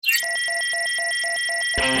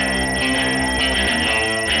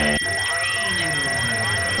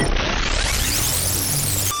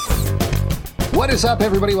What is up,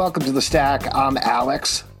 everybody? Welcome to The Stack. I'm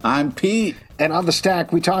Alex. I'm Pete. And on The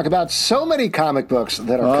Stack, we talk about so many comic books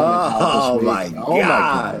that are coming out this week. Oh,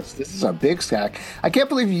 my goodness. This is a big stack. I can't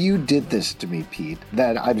believe you did this to me, Pete,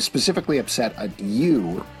 that I'm specifically upset at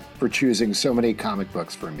you for choosing so many comic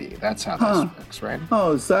books for me. That's how this works, right?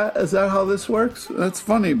 Oh, is that how this works? That's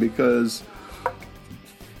funny because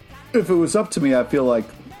if it was up to me, I feel like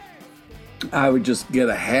I would just get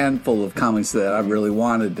a handful of comics that I really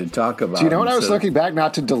wanted to talk about. Do you know what I was looking back,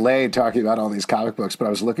 not to delay talking about all these comic books, but I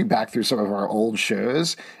was looking back through some of our old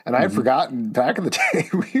shows, and I had forgotten back in the day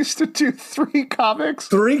we used to do 3 comics.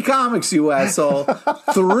 3 comics, you asshole.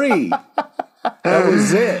 3. That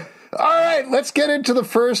was it. All right, let's get into the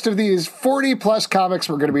first of these 40-plus comics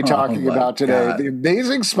we're going to be talking about today. God. The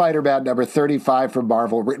Amazing Spider-Man number 35 from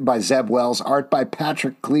Marvel, written by Zeb Wells, art by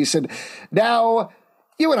Patrick Gleason. Now,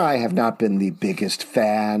 you and I have not been the biggest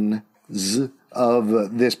fans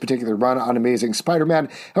of this particular run on Amazing Spider-Man.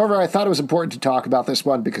 However, I thought it was important to talk about this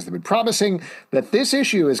one because they've been promising that this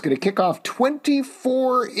issue is going to kick off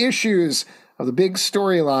 24 issues of the big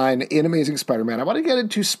storyline in Amazing Spider-Man. I want to get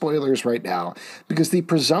into spoilers right now because the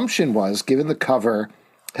presumption was, given the cover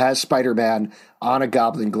has Spider-Man on a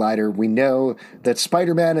Goblin glider, we know that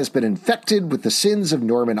Spider-Man has been infected with the sins of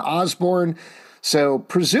Norman Osborn. So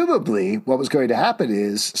presumably what was going to happen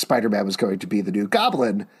is Spider-Man was going to be the new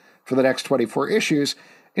Goblin for the next 24 issues.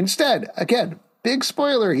 Instead, again, big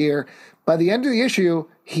spoiler here, by the end of the issue,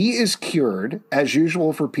 he is cured. As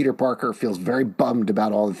usual for Peter Parker, feels very bummed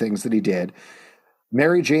about all the things that he did.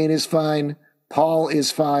 Mary Jane is fine. Paul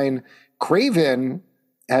is fine. Kraven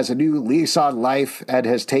has a new lease on life and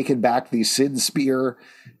has taken back the Sin Spear.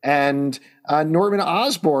 And Norman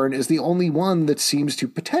Osborn is the only one that seems to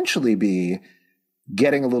potentially be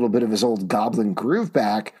getting a little bit of his old Goblin groove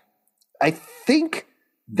back. I think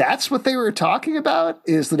that's what they were talking about,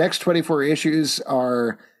 is the next 24 issues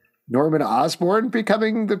are Norman Osborn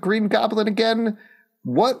becoming the Green Goblin again.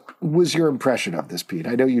 What was your impression of this, Pete?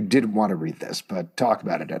 I know you didn't want to read this, but talk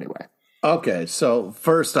about it anyway. Okay, so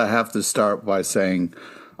first I have to start by saying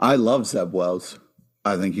I love Zeb Wells.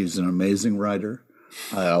 I think he's an amazing writer.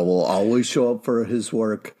 I will always show up for his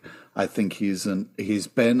work. I think he's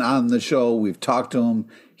been on the show. We've talked to him.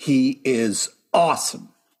 He is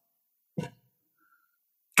awesome.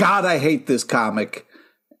 God, I hate this comic,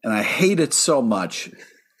 and I hate it so much.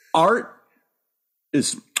 Art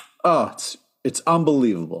is, it's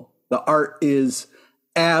unbelievable. The art is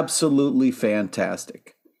absolutely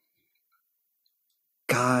fantastic.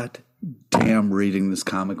 God damn, reading this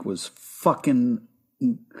comic was fucking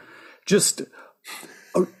just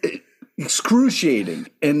excruciating.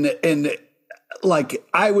 And like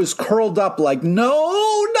I was curled up like,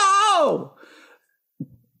 no.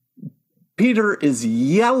 Peter is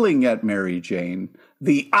yelling at Mary Jane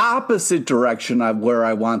the opposite direction of where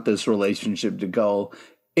I want this relationship to go.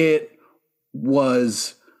 It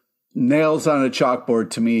was nails on a chalkboard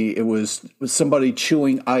to me. It was somebody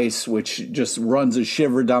chewing ice, which just runs a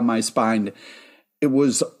shiver down my spine. It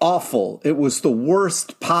was awful. It was the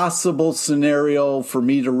worst possible scenario for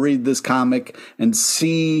me to read this comic and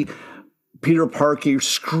see Peter Parker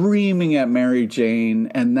screaming at Mary Jane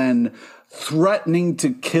and then threatening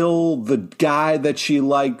to kill the guy that she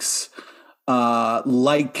likes,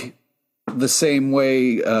 like the same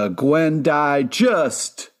way Gwen died.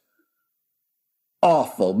 Just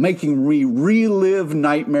awful, making me relive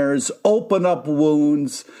nightmares, open up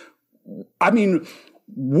wounds. I mean,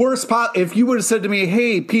 if you would have said to me,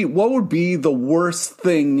 hey, Pete, what would be the worst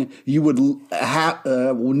thing you would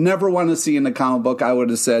never want to see in a comic book? I would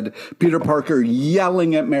have said Peter Parker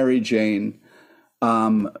yelling at Mary Jane,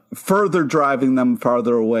 further driving them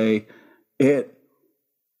farther away. It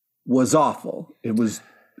was awful.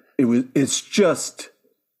 It's just.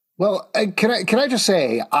 Well, can I just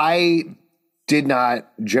say, I did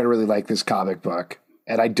not generally like this comic book,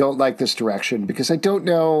 and I don't like this direction because I don't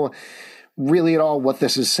know really at all what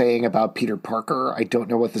this is saying about Peter Parker. I don't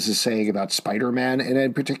know what this is saying about Spider-Man in a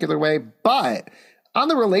particular way. But on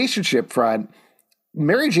the relationship front,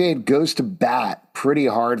 Mary Jane goes to bat pretty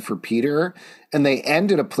hard for Peter, and they end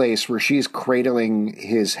in a place where she's cradling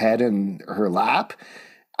his head in her lap.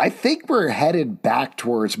 I think we're headed back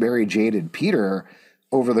towards Mary Jane and Peter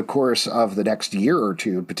over the course of the next year or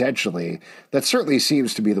two, potentially. That certainly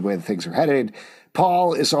seems to be the way that things are headed.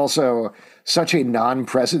 Paul is also such a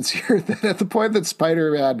non-presence here that at the point that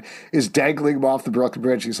Spider-Man is dangling him off the Brooklyn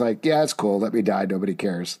Bridge, he's like, yeah, it's cool. Let me die. Nobody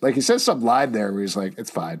cares. Like, he says some line there where he's like,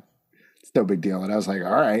 it's fine. It's no big deal. And I was like,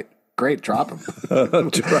 all right, great. Drop him.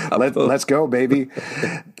 Let's go, baby.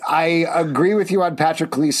 I agree with you on Patrick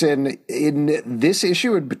Gleason. In this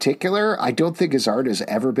issue in particular, I don't think his art has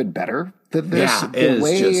ever been better The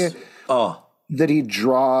way that he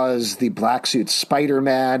draws the black suit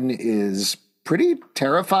Spider-Man is pretty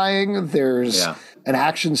terrifying. There's an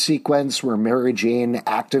action sequence where Mary Jane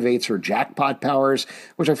activates her jackpot powers,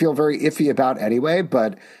 which I feel very iffy about anyway,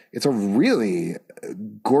 but it's a really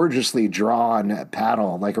gorgeously drawn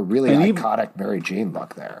panel, like a really iconic Mary Jane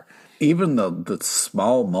look there. Even the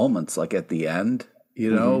small moments, like at the end,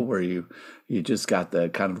 where you just got the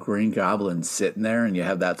kind of Green Goblin sitting there and you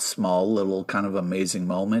have that small little kind of amazing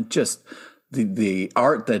moment. Just the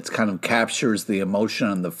art that kind of captures the emotion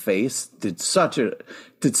on the face did such an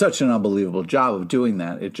unbelievable job of doing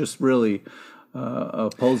that. It just really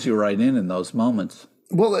pulls you right in those moments.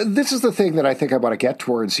 Well, this is the thing that I think I want to get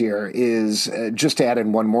towards here is just to add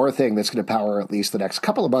in one more thing that's going to power at least the next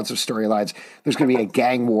couple of months of storylines. There's going to be a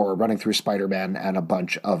gang war running through Spider-Man and a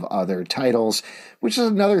bunch of other titles, which is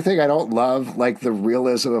another thing I don't love, like the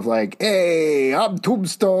realism of like, hey, I'm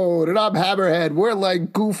Tombstone and I'm Hammerhead. We're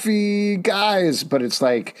like goofy guys. But it's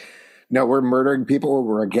like, no, we're murdering people.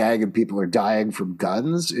 We're a gang and people are dying from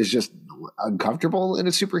guns is just uncomfortable in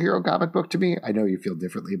a superhero comic book to me. I know you feel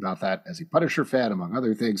differently about that as a Punisher fan, among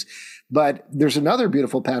other things. But there's another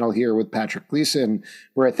beautiful panel here with Patrick Gleason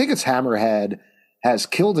where I think it's Hammerhead has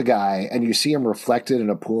killed a guy and you see him reflected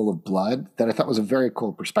in a pool of blood that I thought was a very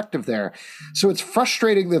cool perspective there. So it's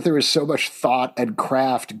frustrating that there is so much thought and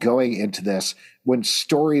craft going into this when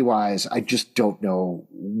story-wise, I just don't know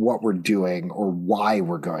what we're doing or why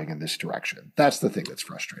we're going in this direction. That's the thing that's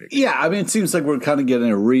frustrating. Yeah, I mean, it seems like we're kind of getting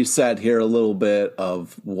a reset here a little bit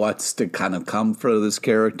of what's to kind of come for this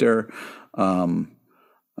character. But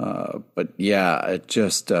yeah, it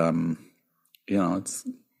just, it's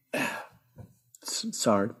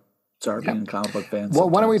sorry being comic book fans. Well,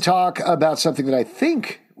 why don't we talk about something that I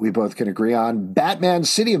think we both can agree on? Batman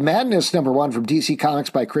City of Madness, #1 from DC Comics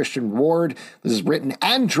by Christian Ward. This is written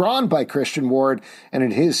and drawn by Christian Ward, and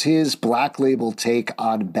it is his Black Label take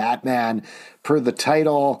on Batman. Per the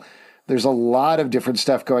title, there's a lot of different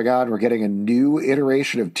stuff going on. We're getting a new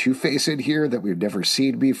iteration of Two-Face in here that we've never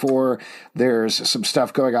seen before. There's some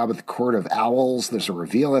stuff going on with the Court of Owls. There's a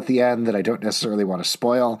reveal at the end that I don't necessarily want to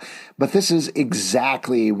spoil. But this is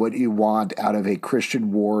exactly what you want out of a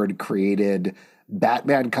Christian Ward-created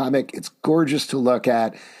Batman comic. It's gorgeous to look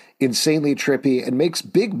at, insanely trippy, and makes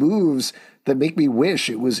big moves that make me wish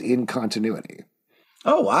it was in continuity.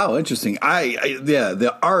 Oh, wow. Interesting.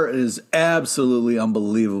 The art is absolutely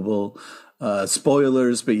unbelievable.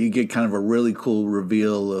 Spoilers, but you get kind of a really cool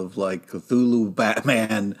reveal of like Cthulhu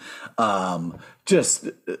Batman. Just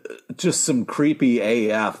some creepy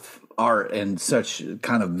AF art in such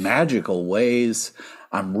kind of magical ways.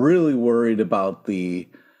 I'm really worried about the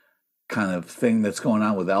kind of thing that's going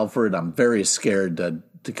on with Alfred. I'm very scared to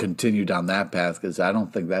continue down that path because I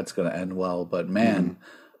don't think that's going to end well. But man,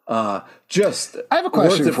 I have a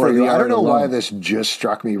question for you. I don't know why this just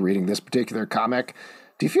struck me reading this particular comic.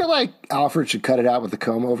 Do you feel like Alfred should cut it out with the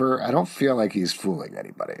comb over? I don't feel like he's fooling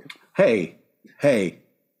anybody. Hey,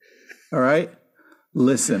 all right.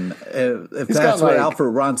 Listen, if that's what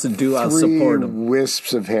Alfred wants to do, I'll support him.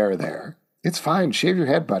 Wisps of hair there. It's fine. Shave your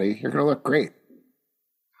head, buddy. You're going to look great.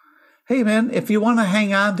 Hey, man, if you want to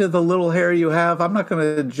hang on to the little hair you have, I'm not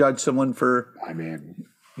going to judge someone for,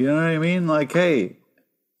 you know what I mean? Like, hey.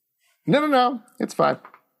 No. It's fine.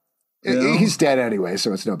 He's dead anyway,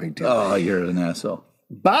 so it's no big deal. Oh, you're an asshole.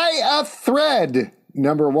 By a Thread,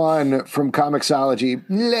 #1 from Comixology,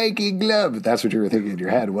 Lakey Glove. That's what you were thinking in your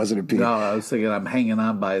head, wasn't it, Pete? No, I was thinking I'm hanging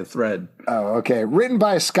on by a thread. Oh, okay. Written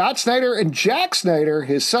by Scott Snyder and Jack Snyder,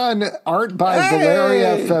 his son, art by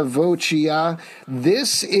Valeria Favoccia.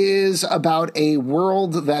 This is about a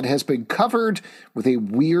world that has been covered with a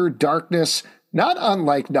weird darkness, not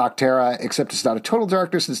unlike Noctera, except it's not a total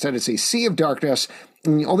darkness. Instead, it's a sea of darkness.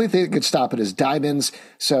 And the only thing that could stop it is diamonds.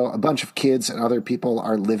 So a bunch of kids and other people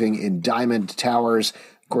are living in diamond towers.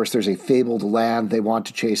 Of course, there's a fabled land they want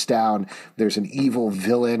to chase down. There's an evil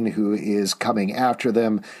villain who is coming after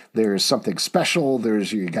them. There's something special.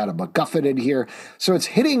 You got a MacGuffin in here. So it's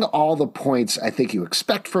hitting all the points I think you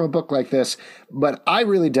expect from a book like this. But I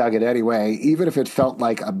really dug it anyway, even if it felt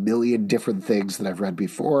like a million different things that I've read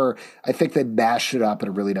before. I think they mashed it up in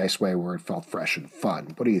a really nice way where it felt fresh and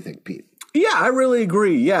fun. What do you think, Pete? Yeah, I really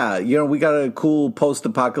agree. Yeah, we got a cool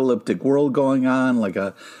post-apocalyptic world going on.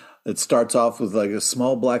 It starts off with like a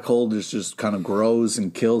small black hole that just kind of grows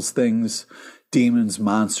and kills things, demons,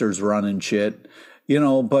 monsters running shit.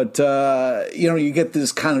 but you get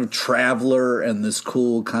this kind of traveler and this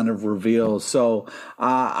cool kind of reveal. So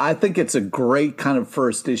I think it's a great kind of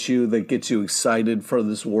first issue that gets you excited for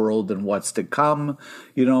this world and what's to come.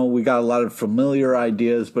 We got a lot of familiar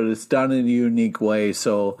ideas, but it's done in a unique way.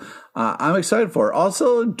 So I'm excited for it.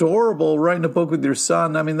 Also adorable, writing a book with your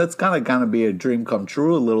son. I mean, that's kind of going to be a dream come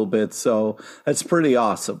true a little bit. So that's pretty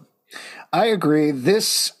awesome. I agree.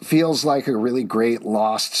 This feels like a really great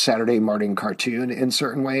lost Saturday morning cartoon in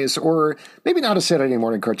certain ways, or maybe not a Saturday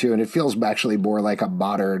morning cartoon. It feels actually more like a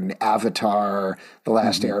modern Avatar, The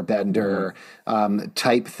Last Airbender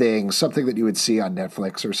type thing, something that you would see on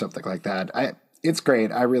Netflix or something like that. It's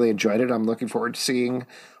great. I really enjoyed it. I'm looking forward to seeing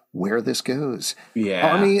where this goes.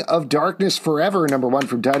 Yeah. Army of Darkness Forever, #1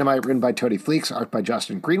 from Dynamite, written by Tony Fleecs, art by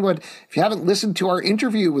Justin Greenwood. If you haven't listened to our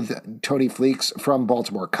interview with Tony Fleecs from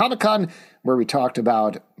Baltimore Comic-Con, where we talked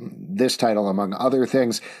about this title, among other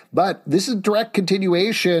things, but this is a direct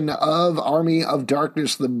continuation of Army of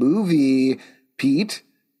Darkness, the movie. Pete,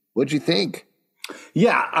 what'd you think?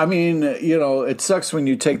 Yeah, I mean, it sucks when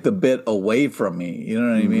you take the bit away from me. You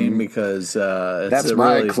know what I mean? Because that's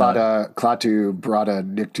my really Klaatu Brada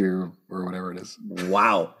Nictu, or whatever it is.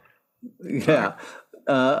 Wow. Yeah.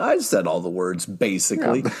 I said all the words,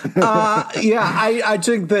 basically. I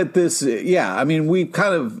think that this, I mean, we've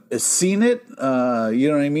kind of seen it. You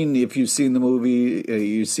know what I mean? If you've seen the movie,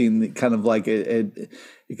 you've seen kind of like it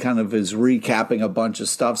kind of is recapping a bunch of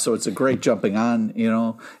stuff. So it's a great jumping on,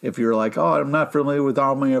 if you're like, oh, I'm not familiar with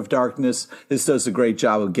Army of Darkness, this does a great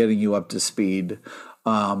job of getting you up to speed.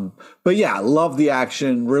 But yeah, love the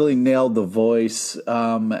action, really nailed the voice. This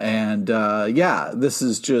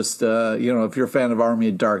is just, if you're a fan of Army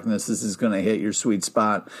of Darkness, this is going to hit your sweet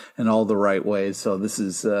spot in all the right ways. So this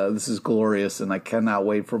is glorious, and I cannot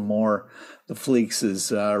wait for more. The Fleecs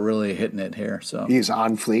is really hitting it here. So he's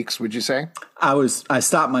on Fleecs, would you say? I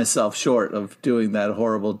stopped myself short of doing that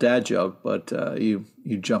horrible dad joke, but you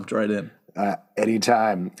jumped right in.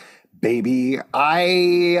 Anytime. Baby,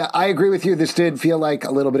 I agree with you. This did feel like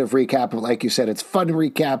a little bit of recap, but like you said, it's fun to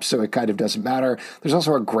recap, so it kind of doesn't matter. There's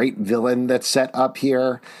also a great villain that's set up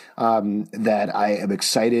here that I am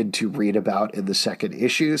excited to read about in the second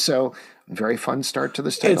issue. So, very fun start to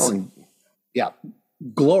this title.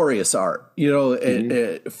 Glorious art.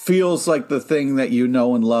 It feels like the thing that you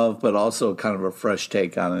know and love, but also kind of a fresh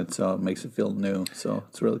take on it. So it makes it feel new. So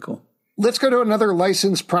it's really cool. Let's go to another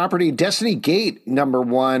licensed property, Destiny Gate,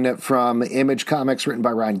 #1 from Image Comics, written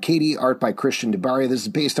by Ron Cady, art by Christian DeBaria. This is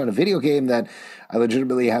based on a video game that I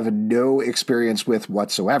legitimately have no experience with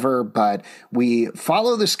whatsoever, but we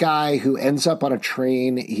follow this guy who ends up on a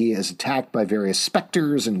train. He is attacked by various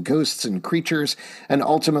specters and ghosts and creatures, and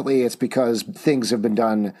ultimately it's because things have been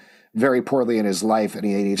done very poorly in his life and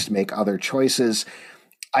he needs to make other choices.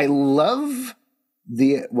 I love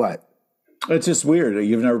what? It's just weird.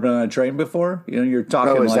 You've never been on a train before? You're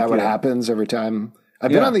talking. Oh, is that what happens every time? I've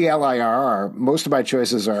been on the LIRR. Most of my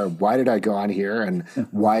choices are, why did I go on here? And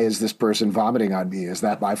why is this person vomiting on me? Is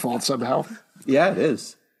that my fault somehow? Yeah, it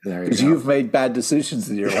is. There you go. Because you've made bad decisions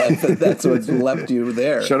in your life, and that's what's left you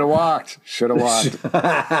there. Should have walked.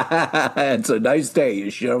 It's a nice day. You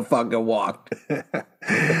should have fucking walked.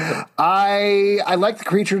 I like the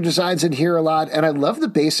creature designs in here a lot, and I love the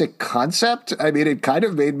basic concept. I mean, it kind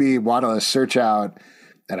of made me want to search out,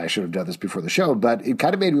 and I should have done this before the show, but it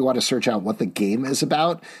kind of made me want to search out what the game is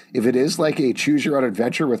about. If it is like a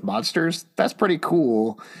choose-your-own-adventure with monsters, that's pretty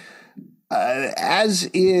cool. As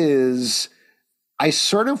is, I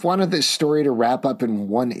sort of wanted this story to wrap up in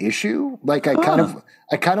one issue. Like I kind of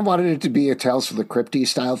wanted it to be a Tales from the Crypty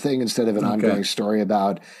style thing instead of an ongoing story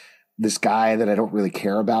about this guy that I don't really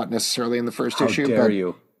care about necessarily in the first issue. How dare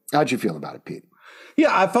you? How'd you feel about it, Pete?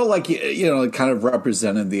 Yeah, I felt like, it kind of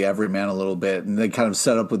represented the everyman a little bit. And they kind of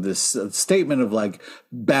set up with this statement of like,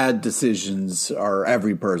 bad decisions are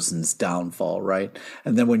every person's downfall, right?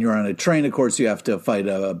 And then when you're on a train, of course, you have to fight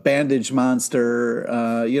a bandage monster,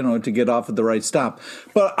 to get off at the right stop.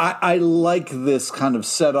 But I like this kind of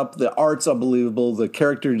setup. The art's unbelievable. The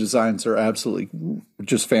character designs are absolutely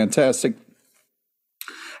just fantastic.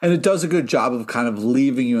 And it does a good job of kind of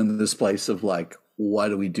leaving you in this place of like, what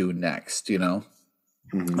do we do next,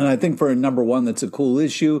 Mm-hmm. And I think for a #1, that's a cool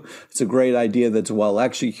issue. It's a great idea that's well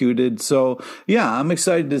executed. So, yeah, I'm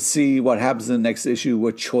excited to see what happens in the next issue,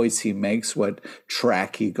 what choice he makes, what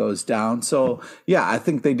track he goes down. So, yeah, I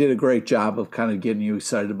think they did a great job of kind of getting you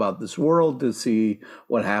excited about this world to see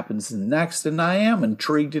what happens next. And I am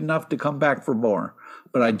intrigued enough to come back for more.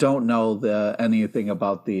 but I don't know anything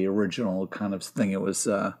about the original kind of thing it was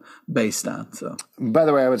based on. So, by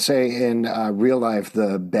the way, I would say in real life,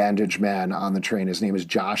 the bandage man on the train, his name is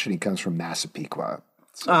Josh, and he comes from Massapequa.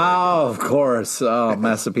 So, of course. Oh,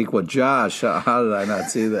 Massapequa Josh. How did I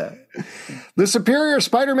not see that? The Superior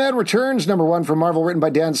Spider-Man returns, #1 from Marvel, written by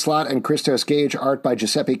Dan Slott and Christos Gage, art by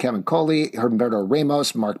Giuseppe Camuncoli, Humberto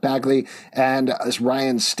Ramos, Mark Bagley, and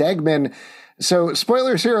Ryan Stegman. So,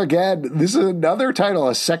 spoilers here again. This is another title,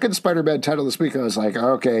 a second Spider-Man title this week. I was like,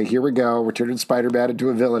 okay, here we go. We're turning Spider-Man into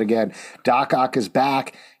a villain again. Doc Ock is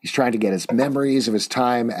back. He's trying to get his memories of his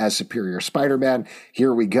time as Superior Spider-Man.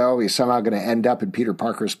 Here we go. He's somehow going to end up in Peter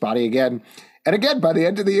Parker's body again. And again, by the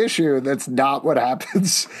end of the issue, that's not what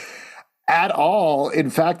happens at all.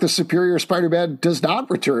 In fact, the Superior Spider-Man does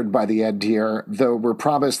not return by the end here, though we're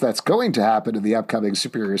promised that's going to happen in the upcoming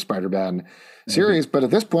Superior Spider-Man series. But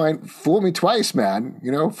at this point, fool me twice, man.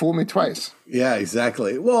 Fool me twice. Yeah,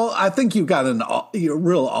 exactly. Well, I think you've got a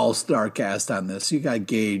real all-star cast on this. You got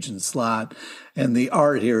Gage and Slott, and the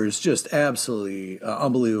art here is just absolutely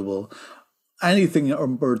unbelievable. Anything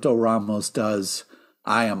Humberto Ramos does,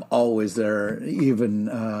 I am always there. Even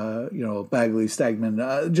Bagley,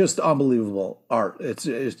 Stegman, just unbelievable art.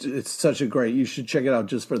 It's such a great. You should check it out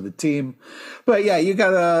just for the team. But yeah, you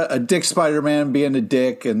got a dick Spider-Man being a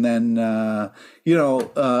dick, and then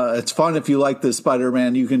it's fun if you like this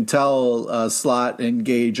Spider-Man. You can tell Slott and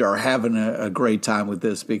Gage are having a great time with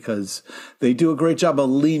this because they do a great job of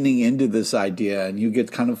leaning into this idea, and you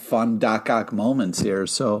get kind of fun Doc Ock moments here.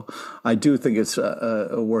 So I do think it's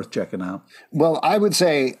worth checking out. Well, I would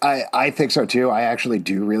say I think so too. I actually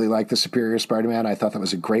do really like the Superior Spider-Man. I thought that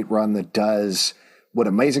was a great run that does what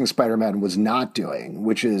Amazing Spider-Man was not doing,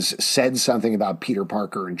 which is said something about Peter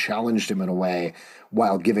Parker and challenged him in a way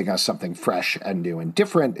while giving us something fresh and new and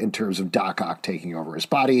different in terms of Doc Ock taking over his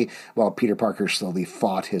body while Peter Parker slowly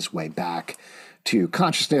fought his way back to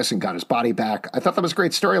consciousness and got his body back. I thought that was a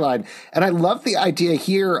great storyline. And I love the idea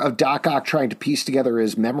here of Doc Ock trying to piece together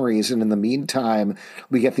his memories. And in the meantime,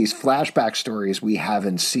 we get these flashback stories we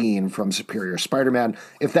haven't seen from Superior Spider-Man.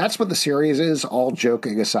 If that's what the series is, all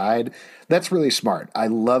joking aside, that's really smart. I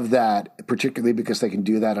love that, particularly because they can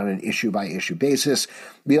do that on an issue-by-issue basis.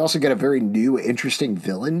 We also get a very new, interesting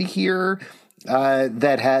villain here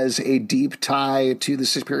that has a deep tie to the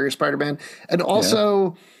Superior Spider-Man. And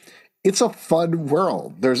also... Yeah. It's a fun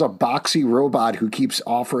world. There's a boxy robot who keeps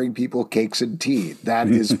offering people cakes and tea. That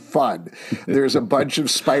is fun. There's a bunch of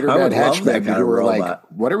Spider-Man henchmen who are like,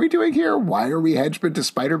 what are we doing here? Why are we henchmen to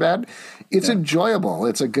Spider-Man? It's enjoyable.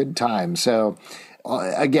 It's a good time. So,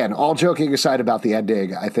 again, all joking aside about the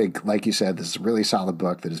ending, I think, like you said, this is a really solid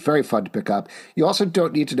book that is very fun to pick up. You also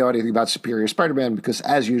don't need to know anything about Superior Spider-Man because,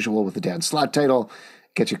 as usual with the Dan Slott title,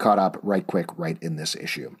 gets you caught up right quick right in this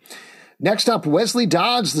issue. Next up, Wesley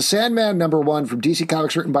Dodds, The Sandman, #1 from DC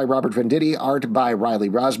Comics, written by Robert Venditti, art by Riley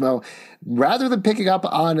Rosmo. Rather than picking up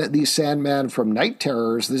on the Sandman from Night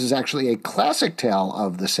Terrors, this is actually a classic tale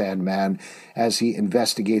of the Sandman as he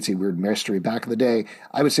investigates a weird mystery back in the day.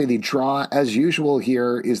 I would say the draw, as usual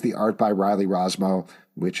here, is the art by Riley Rosmo,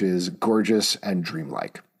 which is gorgeous and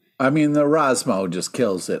dreamlike. I mean, the Rosmo just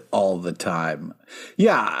kills it all the time.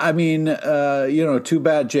 Yeah, I mean, too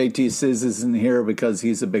bad JT Sizz isn't here because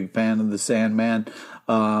he's a big fan of the Sandman.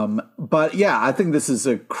 But yeah, I think this is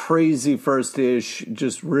a crazy first ish,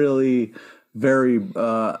 just really very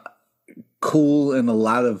cool in a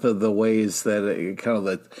lot of the ways that it, kind of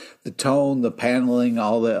the tone, the paneling,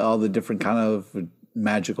 all the different kind of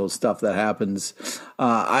magical stuff that happens.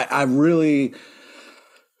 I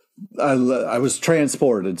was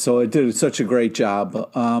transported, so it did such a great job.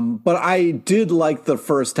 But I did like the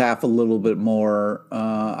first half a little bit more.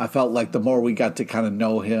 I felt like the more we got to kind of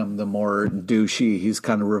know him, the more douchey he's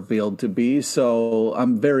kind of revealed to be. So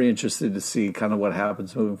I'm very interested to see kind of what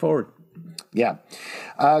happens moving forward. Yeah.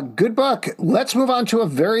 Good book. Let's move on to a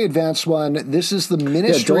very advanced one. This is the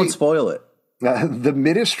Ministry. Yeah, don't spoil it. The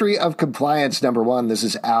Ministry of Compliance, #1. This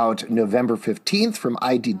is out November 15th from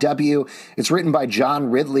IDW. It's written by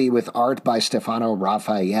John Ridley with art by Stefano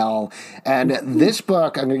Raphael. And this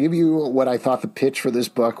book, I'm going to give you what I thought the pitch for this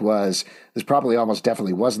book was. This probably almost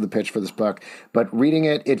definitely wasn't the pitch for this book, but reading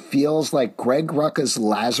it, it feels like Greg Rucka's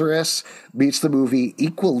Lazarus meets the movie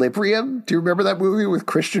Equilibrium. Do you remember that movie with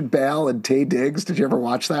Christian Bale and Taye Diggs? Did you ever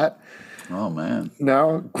watch that? Oh, man.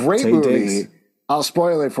 No? Great Taye movie. Diggs. I'll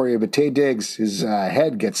spoil it for you, but Taye Diggs, his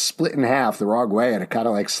head gets split in half the wrong way, and it kind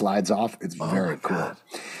of like slides off. It's very cool.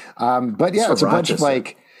 But yeah, it's a bunch of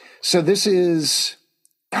like, so this is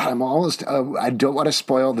God, I'm almost. I don't want to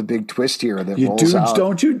spoil the big twist here that You rolls dudes, out.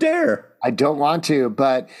 don't you dare. I don't want to,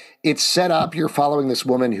 but it's set up. You're following this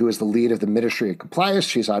woman who is the lead of the Ministry of Compliance.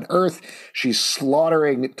 She's on Earth. She's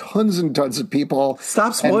slaughtering tons and tons of people.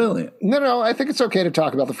 Stop spoiling it. No, I think it's okay to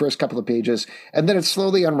talk about the first couple of pages. And then it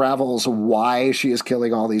slowly unravels why she is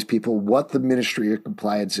killing all these people, what the Ministry of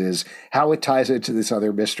Compliance is, how it ties into these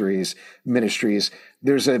other ministries.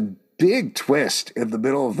 There's a big twist in the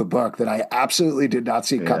middle of the book that I absolutely did not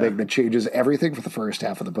see coming that changes everything for the first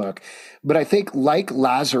half of the book. But I think, like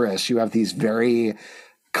Lazarus, you have these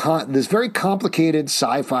this very complicated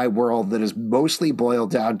sci-fi world that is mostly boiled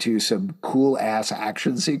down to some cool-ass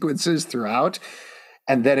action sequences throughout.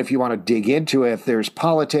 And then if you want to dig into it, there's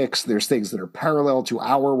politics, there's things that are parallel to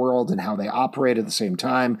our world and how they operate at the same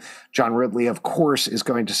time. John Ridley, of course, is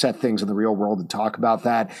going to set things in the real world and talk about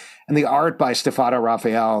that. And the art by Stefano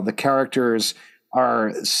Raffaele, the characters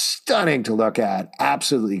are stunning to look at,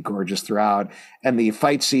 absolutely gorgeous throughout. And the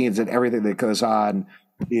fight scenes and everything that goes on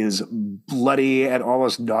is bloody and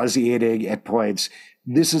almost nauseating at points.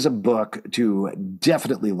 This is a book to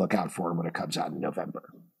definitely look out for when it comes out in November.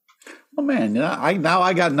 Oh man,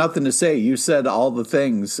 I got nothing to say. You said all the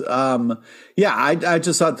things. I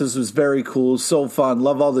just thought this was very cool, so fun.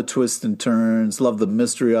 Love all the twists and turns. Love the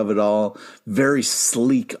mystery of it all. Very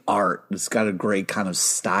sleek art. It's got a great kind of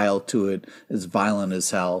style to it. It's violent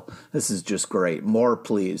as hell. This is just great. More,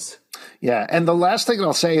 please. Yeah, and the last thing that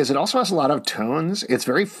I'll say is it also has a lot of tones. It's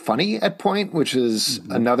very funny at point, which is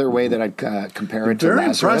another way that I'd compare it to Very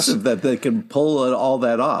Lazarus. impressive that they can pull all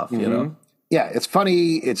that off, you know? Yeah, it's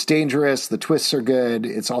funny, it's dangerous, the twists are good,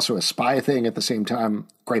 it's also a spy thing at the same time.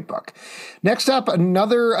 Great book. Next up,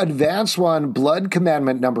 another advanced one, Blood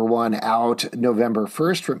Commandment #1, out November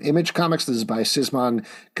 1st from Image Comics. This is by Szymon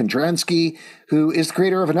Kondransky, who is the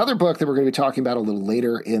creator of another book that we're going to be talking about a little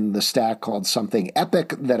later in the stack called Something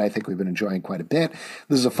Epic that I think we've been enjoying quite a bit.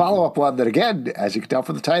 This is a follow-up one that, again, as you can tell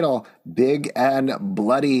from the title, big and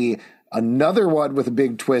bloody. Another one with a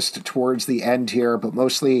big twist towards the end here, but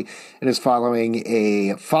mostly it is following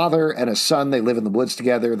a father and a son. They live in the woods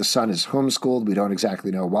together. The son is homeschooled. We don't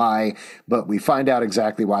exactly know why, but we find out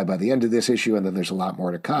exactly why by the end of this issue, and then there's a lot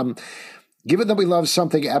more to come. Given that we love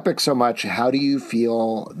Something Epic so much, how do you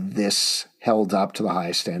feel this held up to the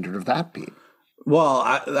high standard of that, Pete? Well,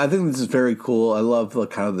 I think this is very cool. I love the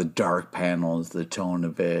kind of the dark panels, the tone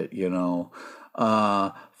of it, you know.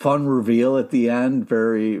 Fun reveal at the end,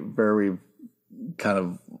 very, very kind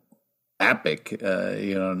of epic,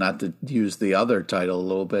 not to use the other title a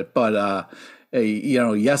little bit, but,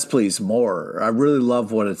 yes, please, more. I really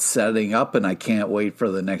love what it's setting up, and I can't wait for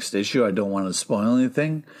the next issue. I don't want to spoil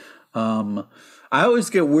anything. I always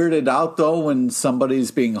get weirded out, though, when somebody's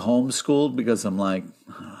being homeschooled, because I'm like,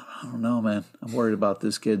 I don't know, man. I'm worried about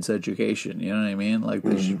this kid's education. You know what I mean? Like,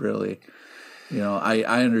 they should really...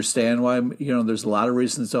 I understand why, there's a lot of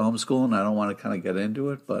reasons to homeschool, and I don't want to kind of get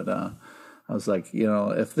into it, but I was like,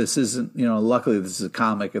 if this isn't, luckily this is a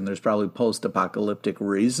comic, and there's probably post-apocalyptic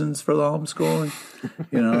reasons for the homeschooling.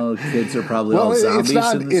 Kids are probably all zombies.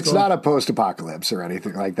 It's not a post-apocalypse or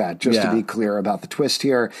anything like that, just to be clear about the twist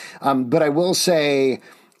here. But I will say...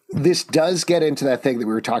 this does get into that thing that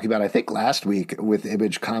we were talking about, I think, last week with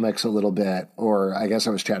Image Comics a little bit, or I guess I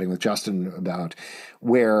was chatting with Justin about,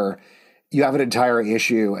 where you have an entire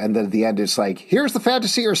issue and then at the end it's like, here's the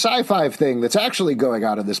fantasy or sci-fi thing that's actually going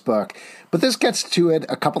on in this book. But this gets to it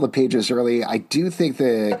a couple of pages early. I do think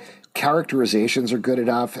the characterizations are good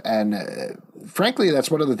enough, and frankly, that's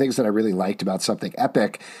one of the things that I really liked about Something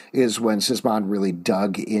Epic is when Szymon really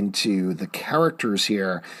dug into the characters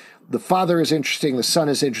here. The father is interesting, the son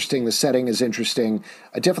is interesting, the setting is interesting.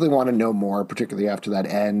 I definitely want to know more, particularly after that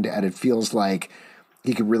end, and it feels like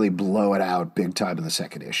he could really blow it out big time in the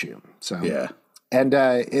second issue. So yeah. And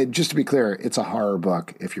just to be clear, it's a horror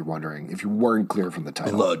book, if you're wondering, if you weren't clear from the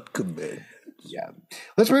title. Blood Command. Yeah.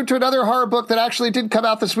 Let's move to another horror book that actually did come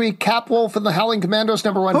out this week, Capwolf and the Howling Commandos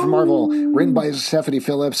 #1 from Marvel, written by Stephanie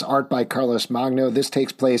Phillips, art by Carlos Magno. This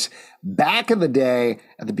takes place back in the day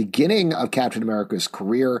at the beginning of Captain America's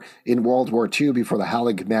career in World War II before the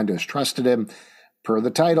Howling Commandos trusted him. Per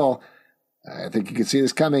the title, I think you can see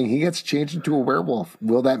this coming. He gets changed into a werewolf.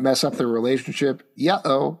 Will that mess up their relationship?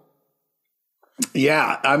 Yeah-oh.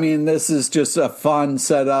 Yeah, I mean, this is just a fun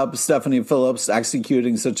setup. Stephanie Phillips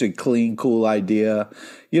executing such a clean, cool idea.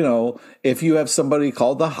 If you have somebody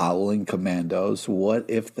called the Howling Commandos, what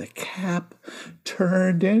if the Cap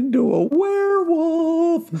turned into a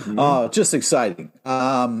werewolf? Just exciting.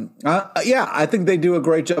 I think they do a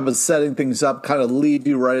great job of setting things up, kind of leave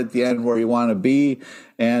you right at the end where you want to be.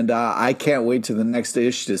 And I can't wait to the next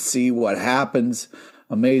issue to see what happens.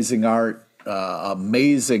 Amazing art.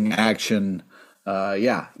 amazing action.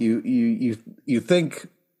 You think.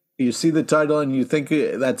 You see the title and you think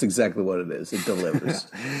that's exactly what it is. It delivers.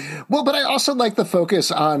 Well, but I also like the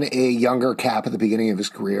focus on a younger Cap at the beginning of his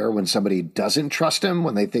career when somebody doesn't trust him,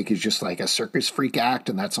 when they think he's just like a circus freak act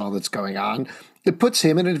and that's all that's going on. It puts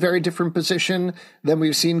him in a very different position than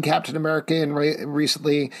we've seen Captain America in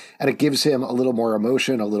recently, and it gives him a little more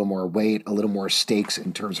emotion, a little more weight, a little more stakes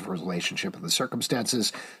in terms of his relationship and the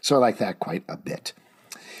circumstances. So I like that quite a bit.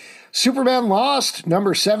 Superman Lost,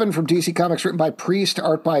 number 7 from DC Comics, written by Priest,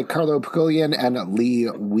 art by Carlo Pagolian and Lee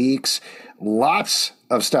Weeks. Lots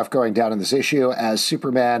of stuff going down in this issue as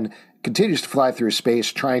Superman continues to fly through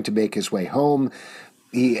space trying to make his way home.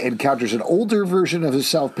 He encounters an older version of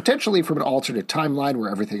himself, potentially from an alternate timeline where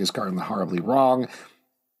everything has gone horribly wrong.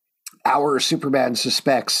 Our Superman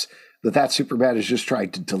suspects that Superman is just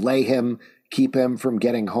trying to delay him, keep him from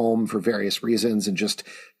getting home for various reasons, and just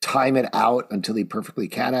time it out until he perfectly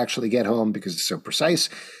can actually get home because it's so precise.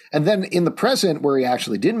 And then in the present, where he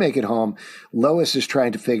actually did make it home, Lois is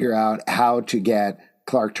trying to figure out how to get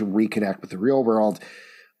Clark to reconnect with the real world.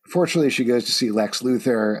 Fortunately, she goes to see Lex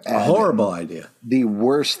Luthor. And a horrible idea. The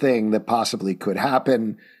worst thing that possibly could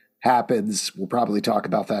happen happens. We'll probably talk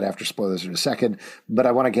about that after spoilers in a second, but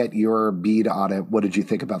I want to get your bead on it. What did you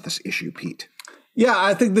think about this issue, Pete? Yeah,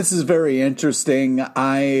 I think this is very interesting.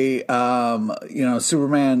 Superman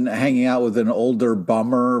hanging out with an older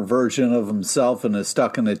bummer version of himself and is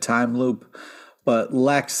stuck in a time loop. But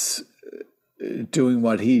Lex doing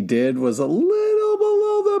what he did was a little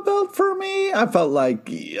below the belt for me. I felt like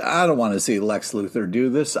I don't want to see Lex Luthor do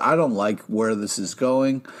this. I don't like where this is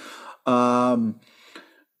going. But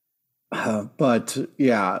I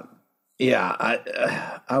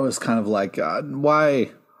was kind of like,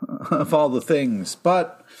 why? Of all the things,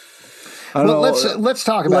 but I don't know. Let's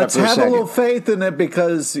talk about it for a second. Let's have a little faith in it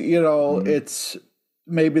because it's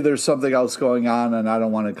maybe there's something else going on, and I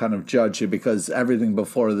don't want to kind of judge it because everything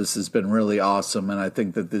before this has been really awesome, and I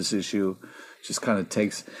think that this issue just kind of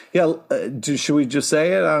takes. Yeah, should we just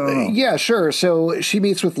say it? I don't know. Yeah, sure. So she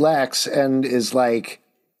meets with Lex and is like,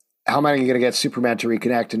 "How am I going to get Superman to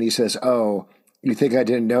reconnect?" And he says, "Oh, you think I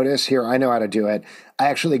didn't notice? Here, I know how to do it. I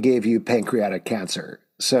actually gave you pancreatic cancer."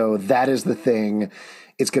 So that is the thing.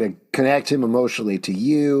 It's going to connect him emotionally to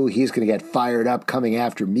you. He's going to get fired up coming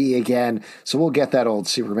after me again. So we'll get that old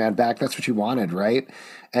Superman back. That's what you wanted, right?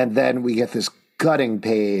 And then we get this gutting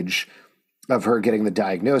page of her getting the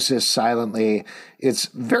diagnosis silently. It's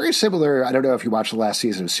very similar. I don't know if you watched the last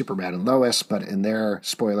season of Superman and Lois, but in their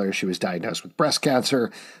spoiler, she was diagnosed with breast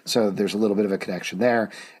cancer. So there's a little bit of a connection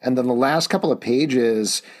there. And then the last couple of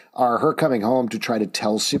pages are her coming home to try to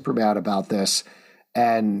tell Superman about this.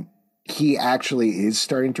 And he actually is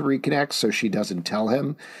starting to reconnect, so she doesn't tell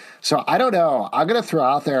him. So I don't know. I'm going to throw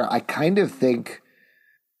out there, I kind of think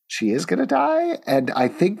she is going to die. And I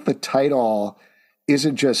think the title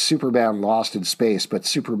isn't just Superman Lost in Space, but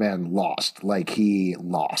Superman Lost, like he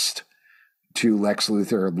lost to Lex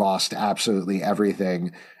Luthor, lost absolutely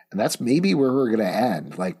everything. And that's maybe where we're going to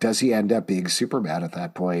end. Like, does he end up being Superman at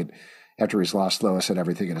that point after he's lost Lois and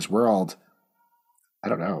everything in his world? I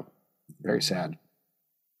don't know. Very sad.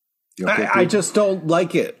 Okay, I just don't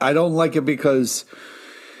like it. I don't like it because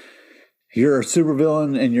you're a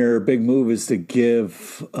supervillain and your big move is to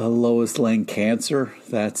give Lois Lane cancer.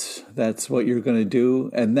 That's what you're going to do.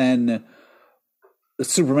 And then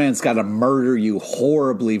Superman's got to murder you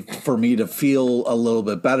horribly for me to feel a little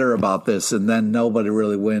bit better about this. And then nobody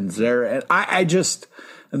really wins there. And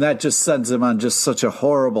and that just sends him on just such a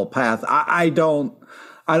horrible path. I don't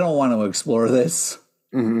want to explore this.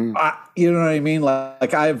 Mm-hmm. You know what I mean?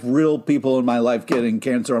 Like I have real people in my life getting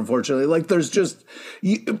cancer, unfortunately. Like there's just,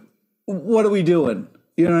 what are we doing?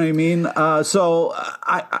 You know what I mean? I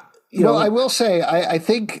will say, I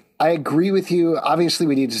think I agree with you. Obviously,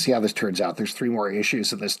 we need to see how this turns out. There's 3 more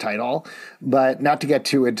issues of this title, but not to get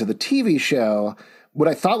too into the TV show. What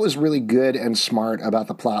I thought was really good and smart about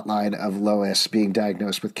the plot line of Lois being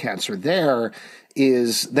diagnosed with cancer there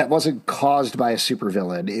is that wasn't caused by a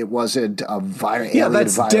supervillain. It wasn't a virus. Yeah,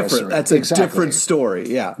 that's different. That's a different story.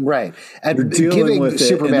 Yeah. Right. And you're dealing giving with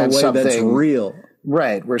Superman it in a way something that's real.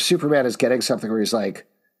 Right. Where Superman is getting something where he's like,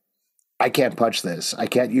 I can't punch this. I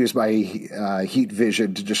can't use my heat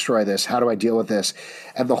vision to destroy this. How do I deal with this?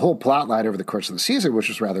 And the whole plot line over the course of the season, which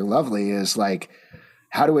was rather lovely, is like,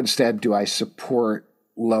 how do I support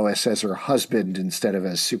Lois as her husband instead of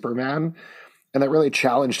as Superman? And that really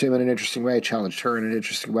challenged him in an interesting way, challenged her in an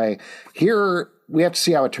interesting way. Here, we have to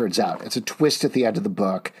see how it turns out. It's a twist at the end of the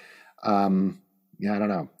book. Yeah, I don't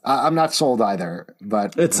know. I'm not sold either,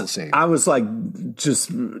 but we'll see. I was like,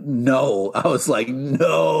 just no. I was like,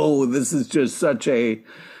 no, this is just such a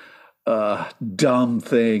dumb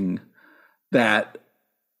thing that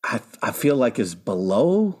I feel like is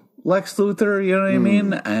below Lex Luthor. You know what I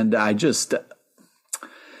mean? And I just,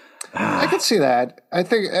 I can see that. I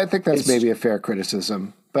think that's maybe a fair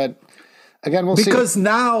criticism, but again, we'll see. Because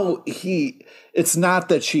now it's not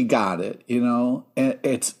that she got it, you know,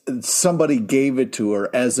 it's somebody gave it to her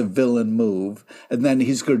as a villain move, and then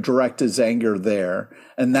he's going to direct his anger there,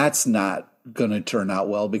 and that's not going to turn out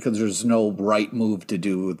well because there's no right move to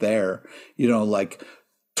do there, you know, like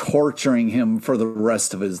torturing him for the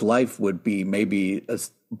rest of his life would be maybe,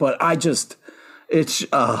 but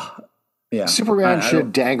yeah. Superman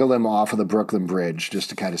should dangle him off of the Brooklyn Bridge just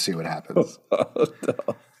to kind of see what happens.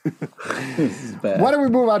 No. This is bad. Why don't we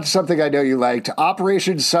move on to something I know you liked?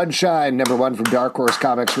 Operation Sunshine, #1 from Dark Horse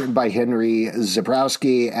Comics, written by Henry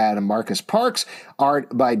Zebrowski and Marcus Parks,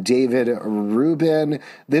 art by David Rubin.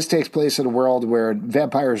 This takes place in a world where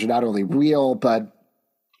vampires are not only real, but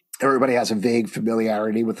everybody has a vague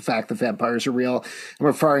familiarity with the fact that vampires are real. I'm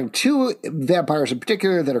referring to vampires in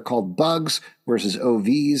particular that are called bugs versus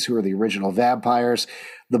OVs, who are the original vampires.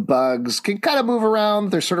 The bugs can kind of move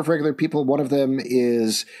around. They're sort of regular people. One of them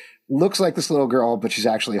looks like this little girl, but she's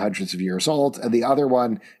actually hundreds of years old. And the other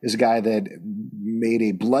one is a guy that made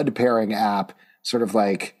a blood pairing app, sort of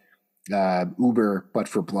like Uber, but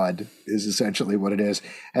for blood, is essentially what it is.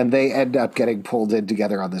 And they end up getting pulled in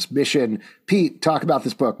together on this mission. Pete, talk about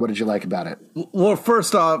this book. What did you like about it? Well,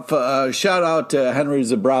 first off, shout out to Henry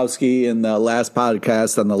Zebrowski in the last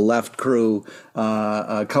podcast on the Left Crew,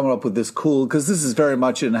 coming up with this cool, because this is very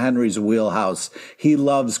much in Henry's wheelhouse. He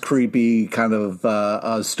loves creepy kind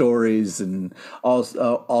of stories and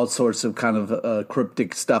all sorts of kind of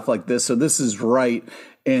cryptic stuff like this. So this is right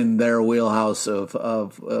in their wheelhouse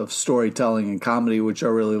of storytelling and comedy, which I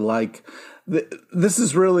really like. This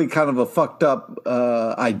is really kind of a fucked up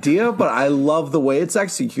idea, but I love the way it's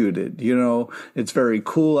executed. You know, it's very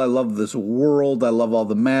cool. I love this world. I love all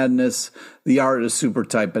the madness. The art is super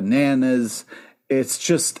tight bananas. It's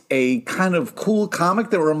just a kind of cool comic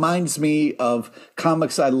that reminds me of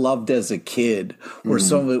comics I loved as a kid, where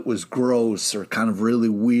some of it was gross or kind of really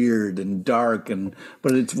weird and dark,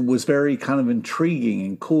 but it was very kind of intriguing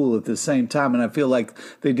and cool at the same time. And I feel like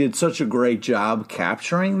they did such a great job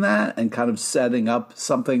capturing that and kind of setting up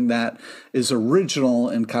something that is original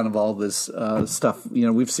and kind of all this stuff. You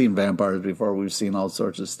know, we've seen vampires before, we've seen all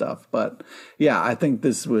sorts of stuff, but yeah, I think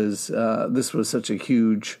this was such a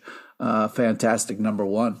huge, fantastic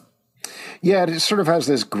 #1. Yeah, it sort of has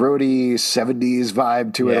this grody 70s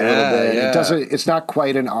vibe to it a little bit. Yeah. It's not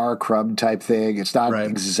quite an R. Crumb type thing. It's not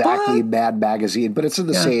exactly Mad Magazine, but it's in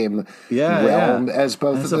the same realm as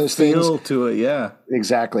both of those things. Feel to it, yeah.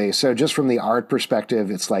 Exactly. So just from the art perspective,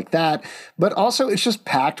 it's like that. But also it's just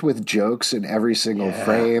packed with jokes in every single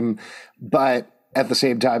frame. But at the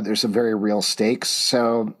same time, there's some very real stakes.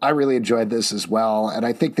 So I really enjoyed this as well. And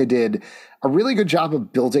I think they did a really good job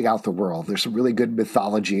of building out the world. There's some really good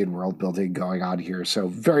mythology and world building going on here. So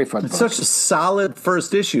very fun. It's such a solid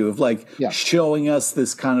first issue of showing us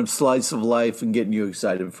this kind of slice of life and getting you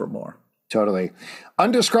excited for more. Totally.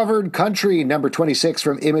 Undiscovered Country, #26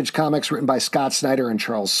 from Image Comics, written by Scott Snyder and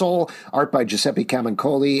Charles Soule, art by Giuseppe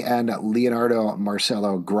Camuncoli and Leonardo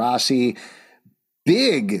Marcello Grassi.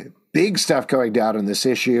 Big stuff going down in this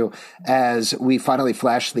issue as we finally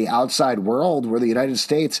flash the outside world where the United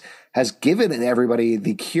States has given everybody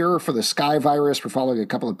the cure for the Sky virus. We're following a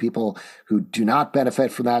couple of people who do not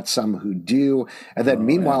benefit from that, some who do. And then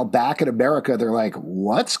meanwhile, back in America, they're like,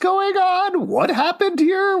 what's going on? What happened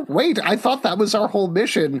here? Wait, I thought that was our whole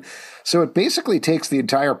mission. So it basically takes the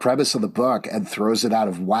entire premise of the book and throws it out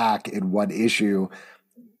of whack in one issue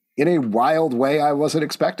in a wild way I wasn't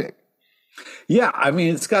expecting. Yeah, I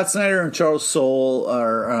mean, Scott Snyder and Charles Soule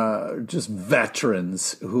are just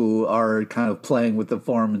veterans who are kind of playing with the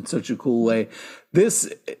form in such a cool way.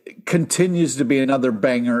 This continues to be another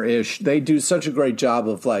banger-ish. They do such a great job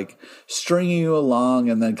of like stringing you along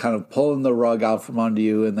and then kind of pulling the rug out from under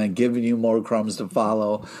you and then giving you more crumbs to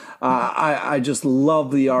follow. I just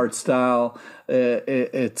love the art style.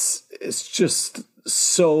 It's just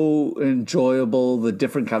so enjoyable, the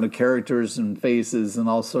different kind of characters and faces and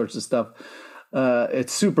all sorts of stuff.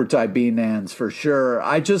 It's super tight B-Nans for sure.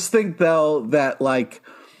 I just think though that like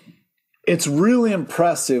it's really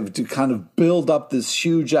impressive to kind of build up this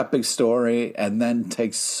huge epic story and then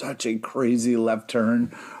take such a crazy left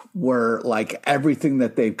turn where like everything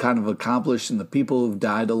that they've kind of accomplished and the people who've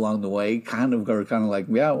died along the way kind of are kind of like,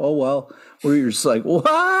 yeah, oh, well, where you're just like,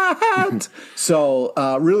 what? So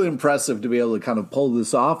really impressive to be able to kind of pull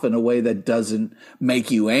this off in a way that doesn't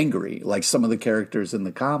make you angry, like some of the characters in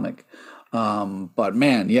the comic. But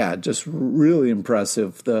man, yeah, just really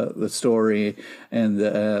impressive, the story and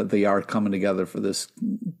the art coming together for this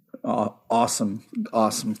awesome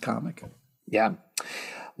comic. Yeah.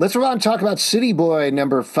 Let's move on and talk about City Boy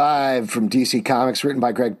number 5 from DC Comics, written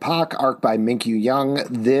by Greg Pak, art by Minkyu Young.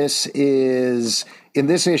 In this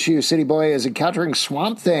issue, City Boy is encountering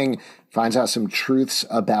Swamp Thing, finds out some truths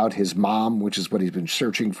about his mom, which is what he's been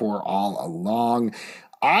searching for all along.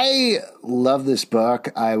 I love this book.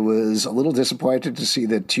 I was a little disappointed to see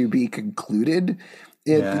that to be concluded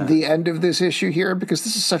at the end of this issue here, because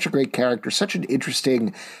this is such a great character, such an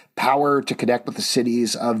interesting power to connect with the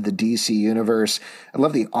cities of the DC universe. I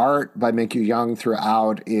love the art by Minkyu Young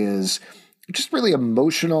throughout is just really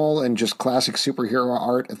emotional and just classic superhero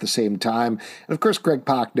art at the same time. And of course, Greg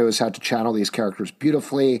Pak knows how to channel these characters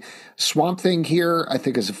beautifully. Swamp Thing here, I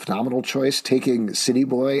think, is a phenomenal choice, taking City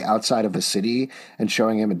Boy outside of a city and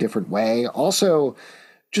showing him a different way. Also,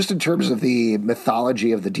 just in terms of the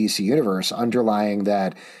mythology of the DC universe, underlying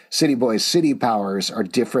that City Boy's city powers are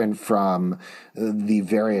different from the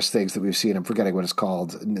various things that we've seen. I'm forgetting what it's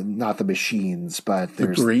called. Not the machines, but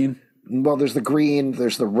there's the green. Well, there's the green,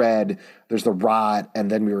 there's the red, there's the rot, and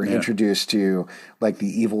then we were introduced to like the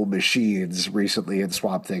evil machines recently in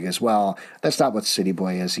Swamp Thing as well. That's not what City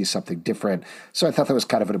Boy is. He's something different. So I thought that was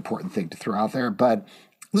kind of an important thing to throw out there. But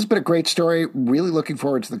this has been a great story. Really looking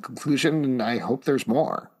forward to the conclusion, and I hope there's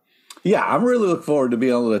more. Yeah, I'm really looking forward to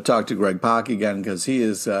being able to talk to Greg Pak again, because he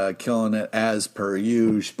is killing it as per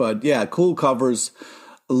usual. But yeah, cool covers.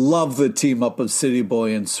 Love the team up of City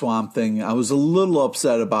Boy and Swamp Thing. I was a little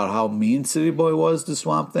upset about how mean City Boy was to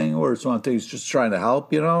Swamp Thing, where Swamp Thing's just trying to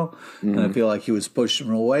help, And I feel like he was pushing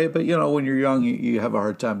him away. But, when you're young, you have a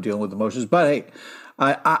hard time dealing with emotions. But hey,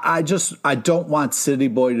 I don't want City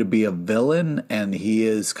Boy to be a villain, and he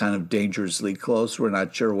is kind of dangerously close. We're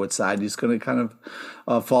not sure what side he's going to kind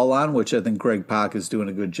of fall on, which I think Greg Pak is doing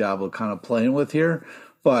a good job of kind of playing with here.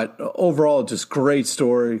 But overall, just great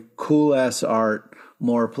story, cool-ass art.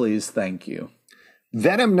 More, please. Thank you.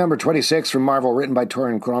 Venom number 26 from Marvel, written by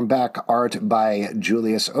Torin Grunbach, art by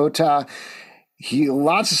Julius Ota.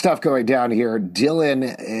 Lots of stuff going down here.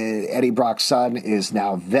 Dylan, Eddie Brock's son, is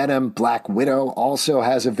now Venom. Black Widow also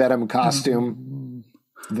has a Venom costume.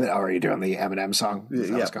 Oh, are you doing the Eminem song?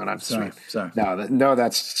 What's going on? Sorry. No,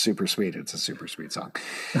 that's super sweet. It's a super sweet song.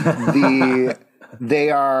 They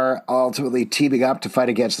are ultimately teaming up to fight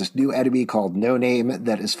against this new enemy called No Name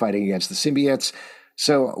that is fighting against the symbiotes.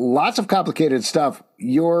 So lots of complicated stuff.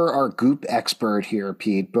 You're our goop expert here,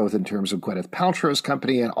 Pete, both in terms of Gwyneth Paltrow's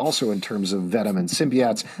company and also in terms of Venom and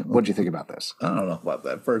symbiotes. What do you think about this? I don't know about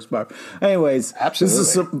that first part. Anyways,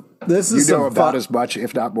 absolutely. This is about fun. As much,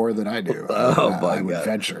 if not more, than I do. I would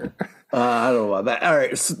venture. I don't know about that. All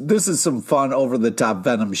right, so this is some fun, over-the-top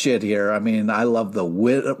Venom shit here. I mean, I love the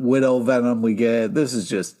Widow Venom we get. This is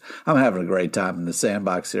just, I'm having a great time in the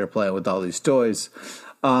sandbox here playing with all these toys.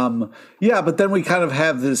 But then we kind of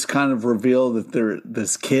have this kind of reveal that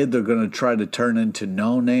this kid they're going to try to turn into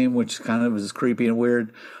No Name, which kind of is creepy and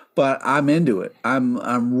weird. But I'm into it. I'm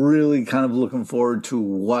really kind of looking forward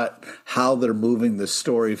to how they're moving the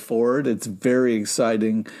story forward. It's very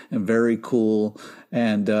exciting and very cool.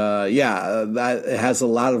 And that it has a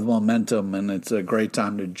lot of momentum, and it's a great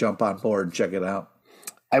time to jump on board and check it out.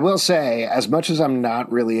 I will say, as much as I'm not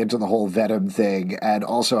really into the whole Venom thing, and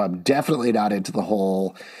also I'm definitely not into the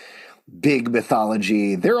whole big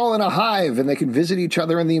mythology, they're all in a hive and they can visit each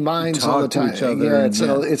other in the mines all the time.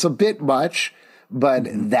 It's a bit much, but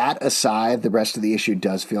that aside, the rest of the issue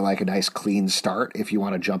does feel like a nice clean start if you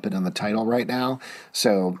want to jump in on the title right now.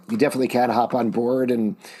 So you definitely can hop on board,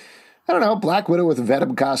 and I don't know, Black Widow with a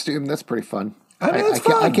Venom costume, that's pretty fun.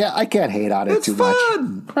 I can't hate on it too much.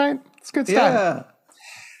 Right? It's good stuff. Yeah.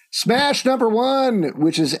 Smash number 1,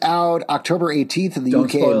 which is out October 18th in the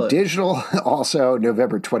UK and digital, also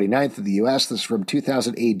November 29th in the US. This is from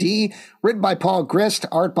 2000 AD, written by Paul Grist,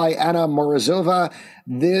 art by Anna Morozova.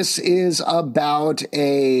 This is about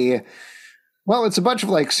it's a bunch of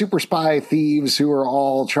like super spy thieves who are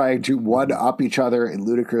all trying to one-up each other in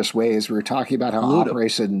ludicrous ways. We were talking about how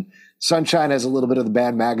Operation Sunshine has a little bit of the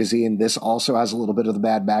Bad Magazine. This also has a little bit of the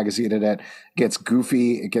Bad Magazine in it. It gets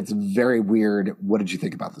goofy. It gets very weird. What did you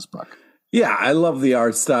think about this book? Yeah, I love the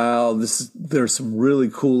art style. There's some really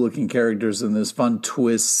cool looking characters in this, fun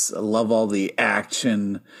twists. I love all the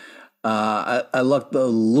action. I like the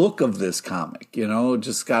look of this comic,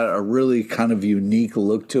 just got a really kind of unique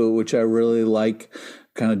look to it, which I really like,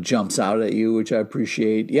 kind of jumps out at you, which I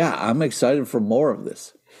appreciate. Yeah, I'm excited for more of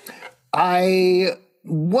this. I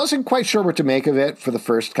wasn't quite sure what to make of it for the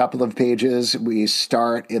first couple of pages. We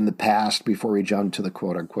start in the past before we jump to the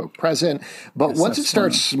quote-unquote present. But once it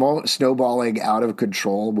starts snowballing out of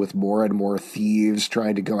control with more and more thieves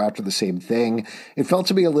trying to go after the same thing, it felt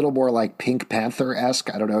to me a little more like Pink Panther-esque.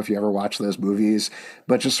 I don't know if you ever watched those movies,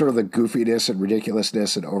 but just sort of the goofiness and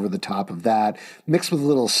ridiculousness and over the top of that, mixed with a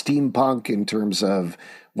little steampunk in terms of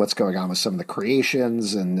what's going on with some of the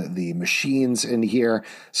creations and the machines in here.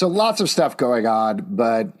 So lots of stuff going on,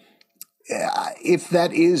 but if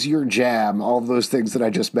that is your jam, all of those things that I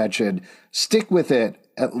just mentioned, stick with it,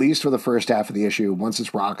 at least for the first half of the issue. Once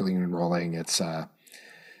it's rocking and rolling, it's rocking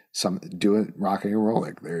and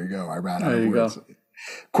rolling. There you go. I ran out of words.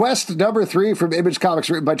 Quest number 3 from Image Comics,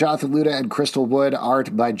 written by Jonathan Luna and Crystal Wood,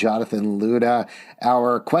 art by Jonathan Luna.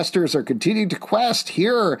 Our questers are continuing to quest.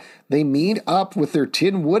 Here, they meet up with their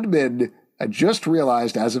Tin Woodman. I just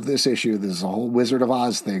realized, as of this issue, this whole Wizard of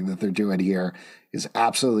Oz thing that they're doing here is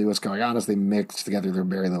absolutely what's going on as they mix together their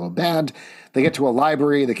merry little band. They get to a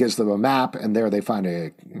library that gives them a map, and there they find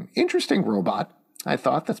an interesting robot, I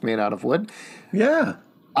thought, that's made out of wood. Yeah.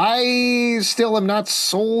 I still am not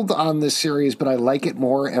sold on this series, but I like it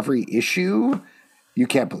more every issue. You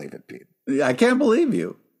can't believe it, Pete. I can't believe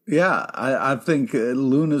you. Yeah, I think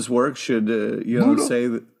Luna's work should, say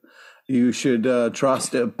that you should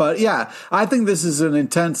trust it. But yeah, I think this is an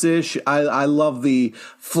intense ish. I love the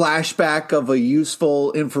flashback of a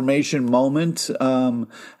useful information moment, and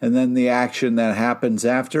then the action that happens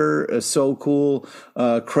after is so cool.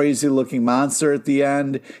 Crazy looking monster at the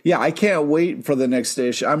end. Yeah, I can't wait for the next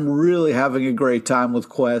ish. I'm really having a great time with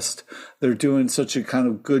Quest. They're doing such a kind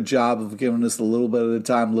of good job of giving us a little bit at a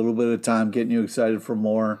time, getting you excited for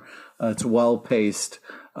more. It's well paced.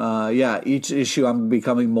 Each issue I'm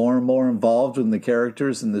becoming more and more involved in the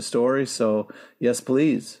characters and the story. So, yes,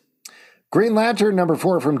 please. Green Lantern number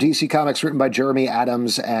 4 from DC Comics, written by Jeremy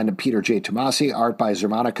Adams and Peter J. Tomasi, art by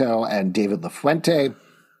Zermanico and David LaFuente.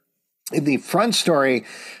 In the front story,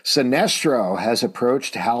 Sinestro has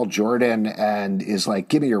approached Hal Jordan and is like,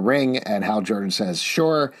 give me your ring. And Hal Jordan says,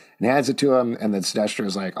 sure, and hands it to him. And then Sinestro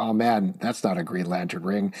is like, oh man, that's not a Green Lantern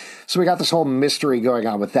ring. So we got this whole mystery going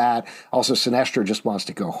on with that. Also, Sinestro just wants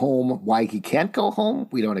to go home. Why he can't go home,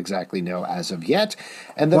 we don't exactly know as of yet.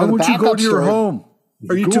 And then why would you go to your home?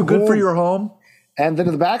 Are you too good for your home? And then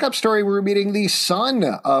in the backup story, we're meeting the son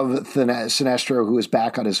of Sinestro, who is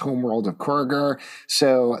back on his homeworld of Korugar.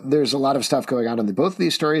 So there's a lot of stuff going on in both of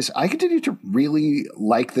these stories. I continue to really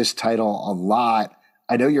like this title a lot.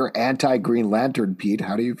 I know you're anti-Green Lantern, Pete.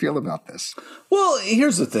 How do you feel about this? Well,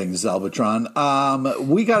 here's the thing, Zalbatron.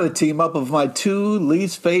 We got a team up of my 2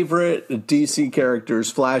 least favorite DC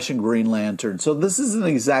characters, Flash and Green Lantern. So this isn't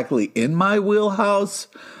exactly in my wheelhouse.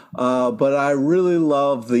 But I really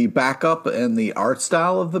love the backup and the art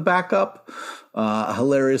style of the backup. A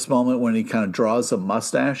hilarious moment when he kind of draws a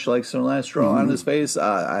mustache like Sinestro on his face.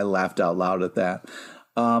 I laughed out loud at that.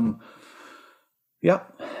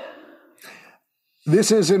 Yep.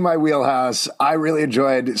 This is in my wheelhouse. I really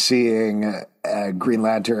enjoyed seeing Green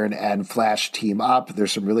Lantern and Flash team up.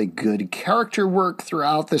 There's some really good character work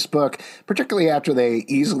throughout this book, particularly after they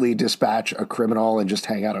easily dispatch a criminal and just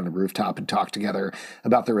hang out on a rooftop and talk together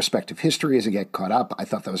about their respective histories and get caught up. I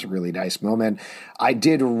thought that was a really nice moment. I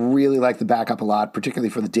did really like the backup a lot,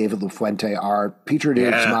 particularly for the David LaFuente art. Peter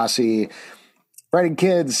Tomasi writing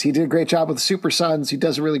kids. He did a great job with Super Sons. He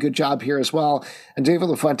does a really good job here as well. And David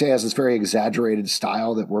LaFuente has this very exaggerated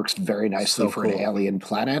style that works very nicely for an alien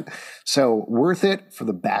planet. So worth it for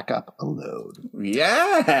the backup alone.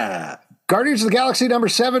 Yeah. Guardians of the Galaxy number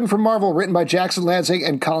 7 from Marvel, written by Jackson Lansing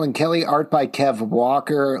and Colin Kelly, art by Kev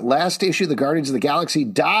Walker. Last issue, the Guardians of the Galaxy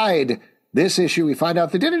died. This issue, we find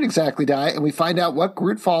out they didn't exactly die, and we find out what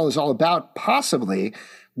Grootfall is all about, possibly,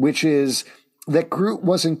 which is that Groot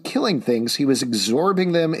wasn't killing things, he was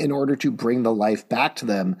absorbing them in order to bring the life back to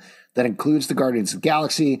them. That includes the Guardians of the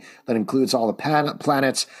Galaxy, that includes all the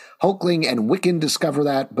planets. Hulkling and Wiccan discover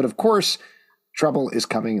that, but of course, trouble is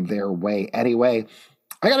coming their way anyway.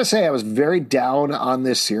 I gotta say, I was very down on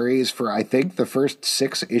this series for, I think, the first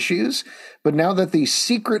 6 issues, but now that the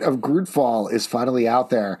secret of Grootfall is finally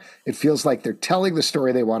out there, it feels like they're telling the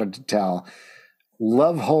story they wanted to tell.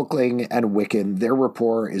 Love Hulkling and Wiccan. Their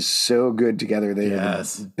rapport is so good together. They're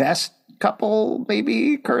the best couple,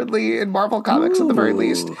 maybe, currently in Marvel Comics at the very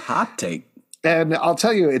least. Hot take. And I'll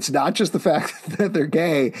tell you, it's not just the fact that they're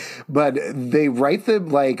gay, but they write them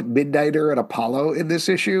like Midnighter and Apollo in this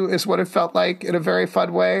issue is what it felt like in a very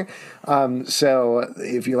fun way. So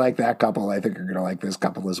if you like that couple, I think you're going to like this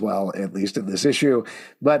couple as well, at least in this issue.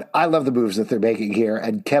 But I love the moves that they're making here.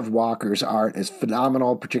 And Kev Walker's art is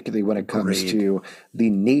phenomenal, particularly when it comes to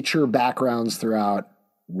the nature backgrounds throughout.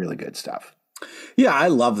 Really good stuff. Yeah, I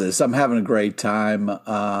love this. I'm having a great time.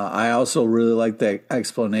 I also really like the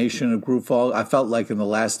explanation of Grootfall. I felt like in the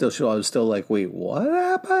last issue, I was still like, wait, what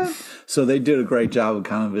happened? So they did a great job of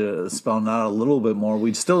kind of spelling out a little bit more.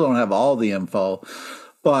 We still don't have all the info.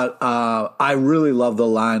 But I really love the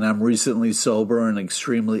line, I'm recently sober and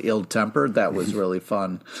extremely ill-tempered. That was really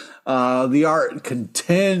fun. The art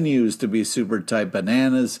continues to be super tight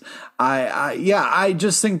bananas. I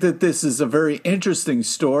just think that this is a very interesting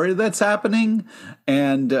story that's happening.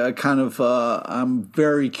 And I'm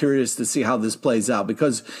very curious to see how this plays out.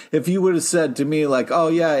 Because if you would have said to me like, oh,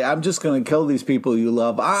 yeah, I'm just going to kill these people you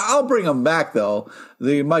love. I'll bring them back, though.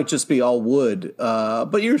 They might just be all wood.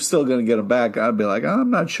 But you're still going to get them back. I'd be like, I'm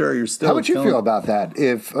not sure you're still. How would you feel about that?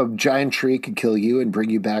 If a giant tree could kill you and bring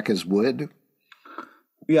you back as wood?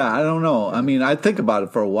 Yeah, I don't know. I mean, I'd think about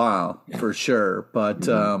it for a while, for sure. But,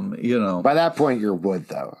 By that point, you're wood,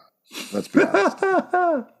 though. Let's be honest.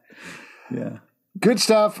 Yeah. Good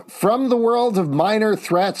stuff from the world of Minor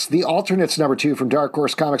Threats. The Alternates #2 from Dark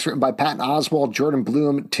Horse Comics, written by Patton Oswalt, Jordan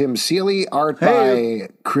Bloom, Tim Seeley, art by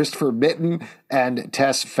Christopher Mitten and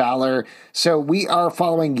Tess Fowler. So we are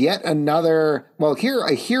following yet another,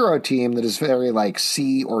 a hero team that is very like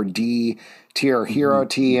C or D tier hero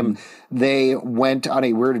team. They went on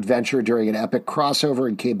a weird adventure during an epic crossover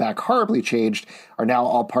and came back horribly changed, are now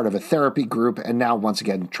all part of a therapy group, and now once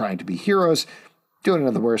again trying to be heroes, doing it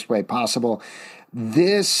in the worst way possible.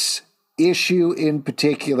 This issue in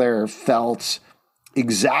particular felt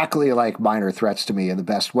exactly like Minor Threats to me in the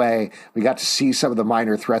best way. We got to see some of the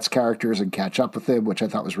Minor Threats characters and catch up with them, which I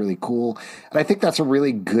thought was really cool. And I think that's a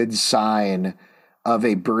really good sign of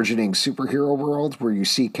a burgeoning superhero world where you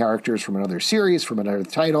see characters from another series, from another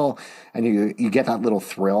title, and you get that little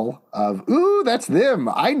thrill of, ooh, that's them.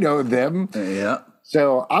 I know them. Yeah.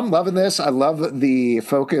 So I'm loving this. I love the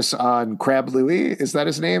focus on Crab Louie. Is that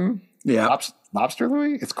his name? Yeah. Lobster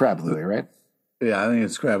Louie? It's Crab Louie, right? Yeah, I think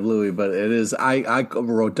it's Crab Louie, but it is. I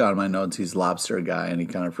wrote down in my notes he's lobster guy, and he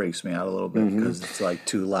kind of freaks me out a little bit because it's like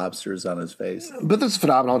two lobsters on his face. But this is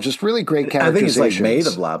phenomenal. Just really great characterizations. I think he's like made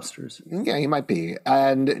of lobsters. Yeah, he might be.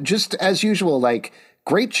 And just as usual, like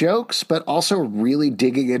great jokes, but also really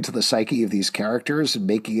digging into the psyche of these characters and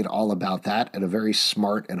making it all about that in a very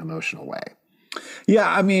smart and emotional way. Yeah,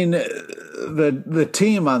 I mean, the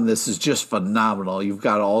team on this is just phenomenal. You've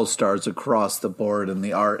got all-stars across the board in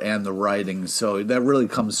the art and the writing, so that really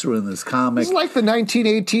comes through in this comic. It's like the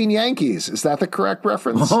 1918 Yankees. Is that the correct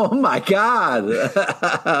reference? Oh, my God.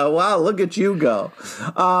 Wow, look at you go.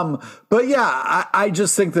 But yeah, I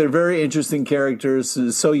just think they're very interesting characters,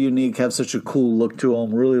 so unique, have such a cool look to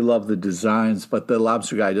them. Really love the designs, but the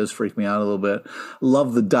lobster guy does freak me out a little bit.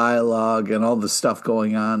 Love the dialogue and all the stuff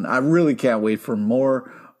going on. I really can't wait for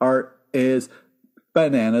more. Art is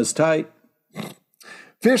bananas tight.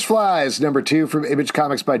 Fish Flies, #2 from Image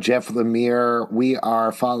Comics by Jeff Lemire. We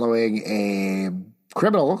are following a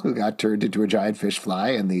criminal who got turned into a giant fish fly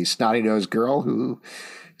and the snotty-nosed girl who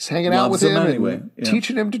is hanging out with him anyway. and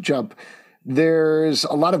teaching him to jump. There's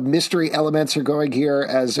a lot of mystery elements are going here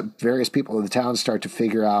as various people in the town start to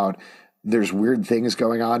figure out there's weird things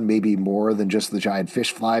going on, maybe more than just the giant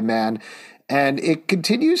fish fly man. And it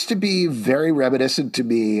continues to be very reminiscent to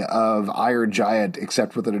me of Iron Giant,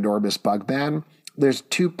 except with an enormous bug man. There's a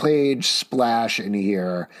 2-page splash in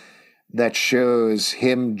here that shows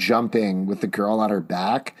him jumping with the girl on her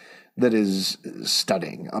back that is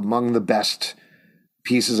stunning. Among the best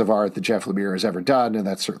pieces of art that Jeff Lemire has ever done, and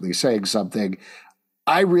that's certainly saying something.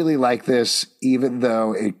 I really like this, even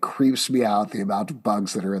though it creeps me out the amount of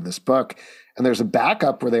bugs that are in this book. And there's a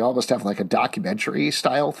backup where they almost have like a documentary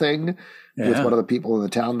style thing with one of the people in the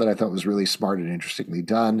town that I thought was really smart and interestingly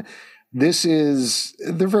done.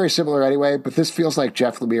 They're very similar anyway, but this feels like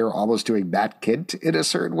Jeff Lemire almost doing Matt Kint in a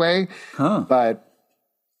certain way. But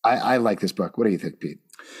I like this book. What do you think, Pete?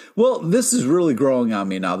 Well, this is really growing on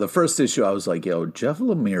me now. The first issue, I was like, yo, Jeff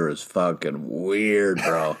Lemire is fucking weird,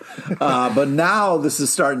 bro. But now this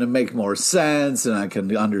is starting to make more sense, and I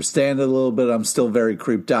can understand it a little bit. I'm still very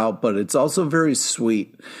creeped out, but it's also very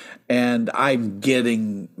sweet. and I'm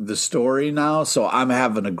getting the story now, so I'm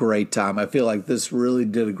having a great time. I feel like this really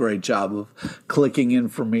did a great job of clicking in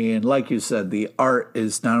for me. And like you said, the art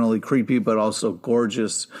is not only creepy, but also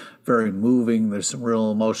gorgeous, very moving. There's some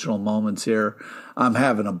real emotional moments here. I'm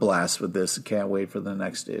having a blast with this. Can't wait for the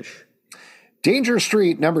next issue. Danger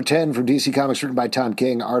Street, number 10 from DC Comics, written by Tom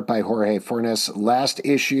King, art by Jorge Fornes. Last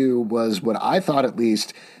issue was what I thought, at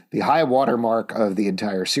least, the high watermark of the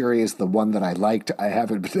entire series, the one that I liked. I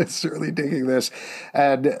haven't been necessarily digging this.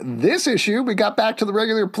 And this issue, we got back to the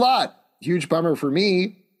regular plot. Huge bummer for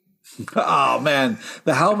me. Oh, man.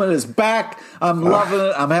 The helmet is back. I'm loving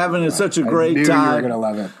it. I'm having such a great time. You were going to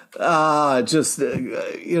love it.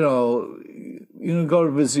 You go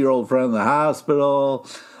to visit your old friend in the hospital.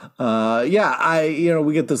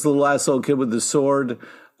 We get this little asshole kid with the sword.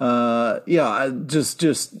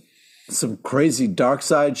 Just some crazy dark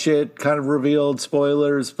side shit kind of revealed,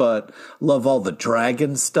 spoilers, but love all the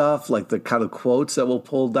dragon stuff, like the kind of quotes that were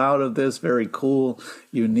pulled out of this. Very cool,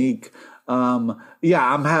 unique. I'm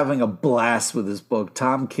having a blast with this book.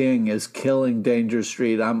 Tom King is killing Danger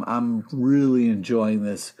Street. I'm really enjoying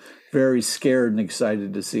this. Very scared and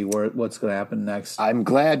excited to see what's going to happen next. I'm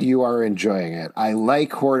glad you are enjoying it. I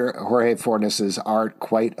like Jorge Fornes' art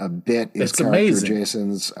quite a bit. His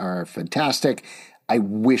characterizations are fantastic. I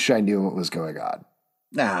wish I knew what was going on.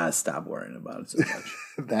 Stop worrying about it so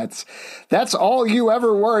much. That's all you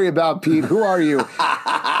ever worry about, Pete. Who are you?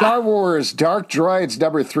 Star Wars Dark Droids,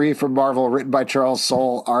 number 3 from Marvel, written by Charles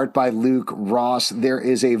Soule, art by Luke Ross. There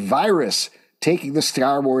is a virus taking the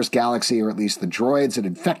Star Wars galaxy, or at least the droids, and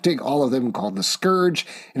infecting all of them, called the Scourge.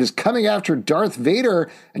 It is coming after Darth Vader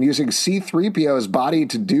and using C-3PO's body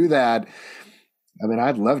to do that. I mean,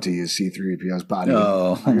 I'd love to use C-3PO's body.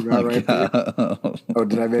 Oh, right oh,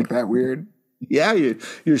 did I make that weird? Yeah, you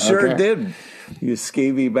sure did, you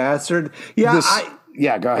scaby bastard.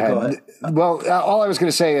 Yeah, go ahead. Well, all I was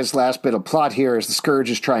going to say is last bit of plot here is the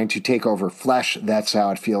Scourge is trying to take over flesh. That's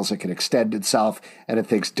how it feels it can extend itself, and it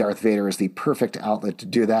thinks Darth Vader is the perfect outlet to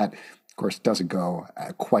do that. Of course, it doesn't go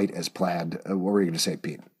quite as planned. What were you going to say,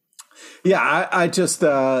 Pete? Yeah,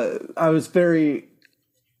 I was very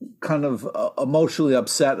kind of emotionally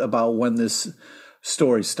upset about when this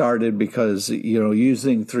story started because,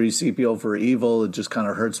 using 3CPO for evil, it just kind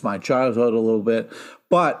of hurts my childhood a little bit.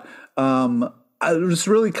 But it just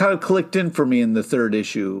really kind of clicked in for me in the third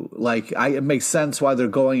issue. It makes sense why they're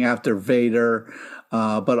going after Vader.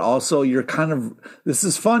 But also this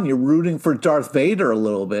is fun. You're rooting for Darth Vader a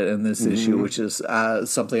little bit in this issue, which is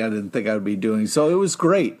something I didn't think I would be doing. So it was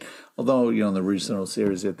great. Although, in the regional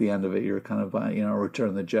series at the end of it, you're kind of, Return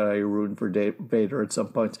of the Jedi, you're rooting for Vader at some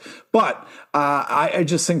points. But I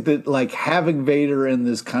just think that having Vader in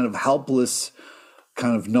this kind of helpless,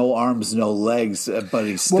 kind of no arms, no legs, but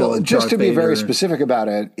he's still just Darth to be Vader. very specific about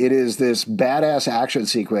it, it is this badass action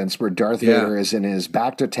sequence where Darth Vader is in his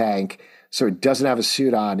bacta tank, so he doesn't have a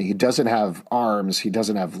suit on, he doesn't have arms, he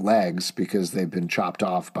doesn't have legs because they've been chopped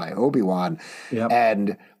off by Obi-Wan,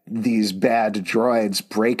 and these bad droids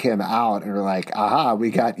break him out and are like, aha, we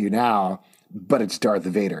got you now, but it's Darth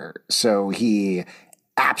Vader. So he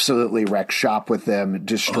absolutely wrecks shop with them,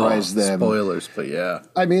 destroys them. Spoilers, but yeah.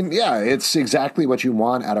 I mean, yeah, it's exactly what you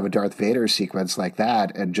want out of a Darth Vader sequence like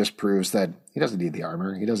that, and just proves that he doesn't need the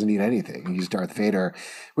armor. He doesn't need anything. He's Darth Vader,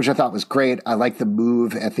 which I thought was great. I like the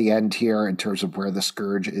move at the end here in terms of where the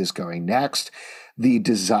Scourge is going next. The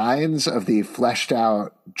designs of the fleshed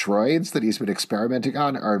out droids that he's been experimenting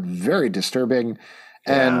on are very disturbing.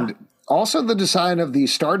 Yeah. And also the design of the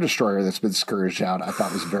Star Destroyer that's been scourged out, I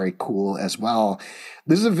thought was very cool as well.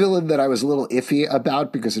 This is a villain that I was a little iffy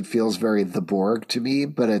about because it feels very the Borg to me,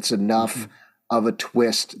 but it's enough of a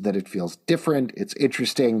twist that it feels different. It's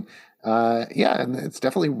interesting. And it's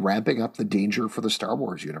definitely ramping up the danger for the Star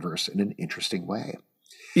Wars universe in an interesting way.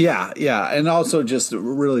 Yeah. And also just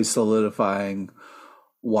really solidifying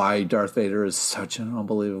why Darth Vader is such an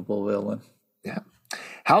unbelievable villain. Yeah.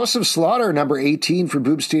 House of Slaughter, number 18 from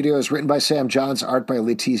Boom Studios, written by Sam Johns, art by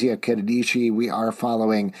Letizia Kenichi. We are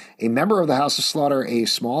following a member of the House of Slaughter, a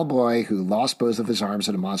small boy who lost both of his arms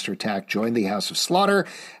in a monster attack, joined the House of Slaughter,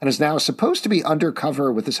 and is now supposed to be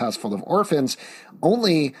undercover with this house full of orphans.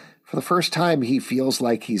 Only for the first time, he feels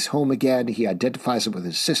like he's home again. He identifies it with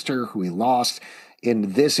his sister, who he lost.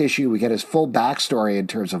 In this issue, we get his full backstory in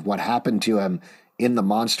terms of what happened to him in the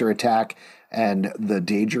monster attack, and the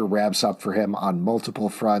danger ramps up for him on multiple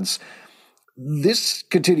fronts. This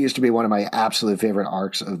continues to be one of my absolute favorite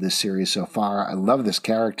arcs of this series so far. I love this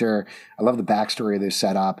character. I love the backstory they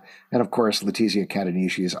set up. And of course, Letizia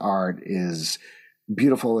Kenichi's art is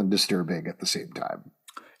beautiful and disturbing at the same time.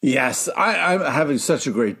 Yes, I'm having such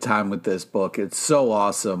a great time with this book. It's so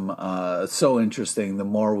awesome, so interesting. The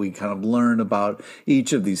more we kind of learn about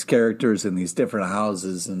each of these characters in these different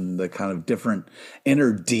houses and the kind of different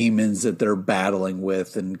inner demons that they're battling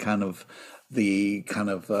with, and kind of the kind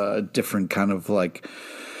of different kind of like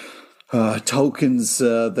tokens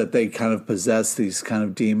that they kind of possess, these kind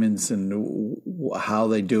of demons, and how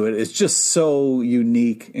they do it. It's just so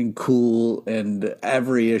unique and cool, and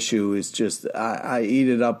every issue is just I eat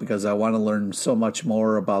it up because I want to learn so much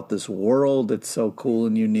more about this world. It's so cool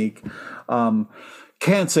and unique.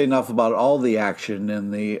 Can't say enough about all the action,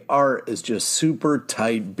 and the art is just super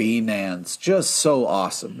tight B-nans. Just so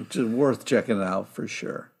awesome. Just worth checking it out for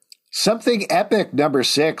sure. Something Epic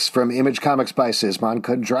 #6 from Image Comics by Szymon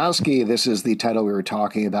Kudrowski. This is the title we were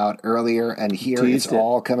talking about earlier, and here it's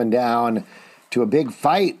all coming down to a big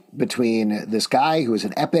fight between this guy who is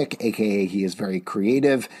an epic, aka he is very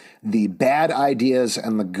creative, the bad ideas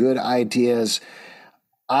and the good ideas.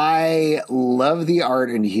 I love the art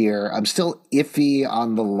in here. I'm still iffy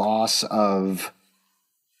on the loss of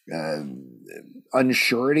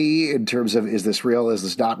unsurety in terms of, is this real, is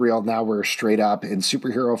this not real? Now we're straight up in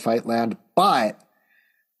superhero fight land. But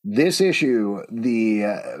this issue, the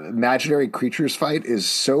imaginary creatures fight, is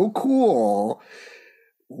so cool,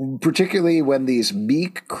 particularly when these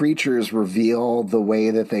meek creatures reveal the way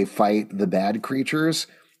that they fight the bad creatures.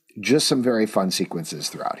 Just some very fun sequences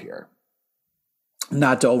throughout here.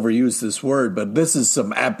 Not to overuse this word, but this is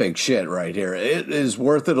some epic shit right here. It is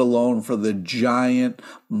worth it alone for the giant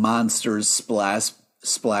monsters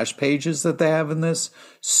splash pages that they have in this.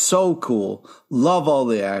 So cool. Love all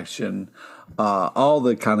the action, all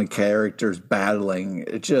the kind of characters battling.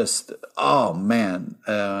 It just, oh man.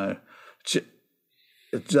 The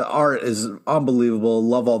art is unbelievable.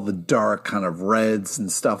 Love all the dark kind of reds and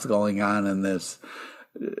stuff going on in this.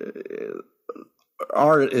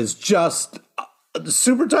 Art is just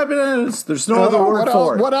super tight bananas. There's no other word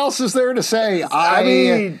for it. What else is there to say? I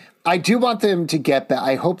mean, I do want them to get back.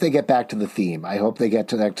 I hope they get back to the theme. I hope they get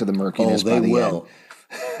back to the murkiness by the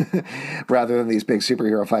end, rather than these big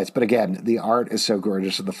superhero fights. But again, the art is so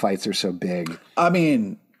gorgeous and the fights are so big. I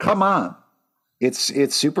mean, come on. It's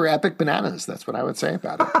super epic bananas. That's what I would say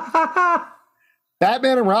about it.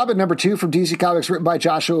 Batman and Robin #2 from DC Comics, written by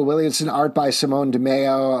Joshua Williamson, art by Simone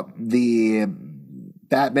DeMeo. The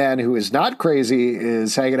Batman, who is not crazy,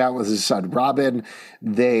 is hanging out with his son Robin.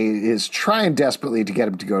 They is trying desperately to get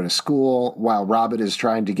him to go to school, while Robin is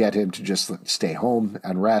trying to get him to just stay home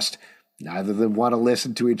and rest. Neither of them want to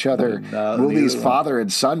listen to each other. Will these father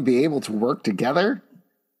and son be able to work together?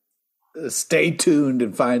 Stay tuned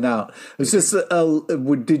and find out. Is this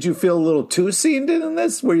did you feel a little too seen in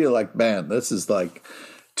this? Where you're like, man, this is like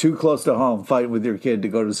too close to home, fighting with your kid to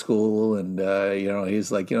go to school, and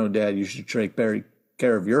he's like, Dad, you should take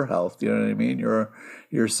care of your health. You know what I mean?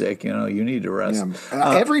 You're sick. You need to rest.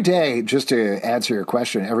 Yeah. Every day, just to answer your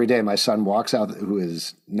question, every day my son walks out, who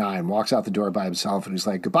is 9, walks out the door by himself, and he's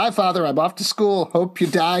like, "Goodbye, Father. I'm off to school. Hope you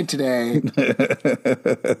died today."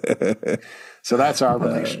 So that's our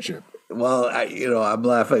relationship. Well, I'm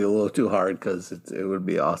laughing a little too hard because it would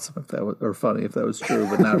be awesome if that was, or funny if that was true,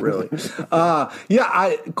 but not really.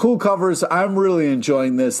 Cool covers. I'm really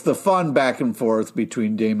enjoying this. The fun back and forth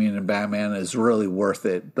between Damian and Batman is really worth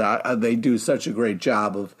it. They do such a great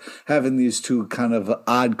job of having these two kind of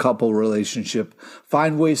odd couple relationship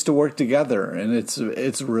find ways to work together, and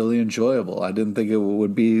it's really enjoyable. I didn't think it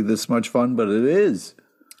would be this much fun, but it is.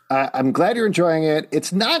 I'm glad you're enjoying it.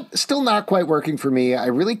 It's still not quite working for me. I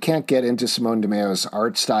really can't get into Simone DeMeo's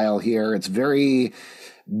art style here. It's very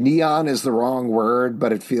neon is the wrong word,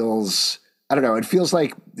 but it feels, I don't know. It feels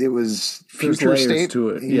like it was future state to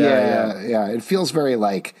it. Yeah. It feels very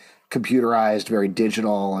like computerized, very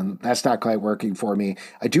digital, and that's not quite working for me.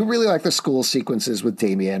 I do really like the school sequences with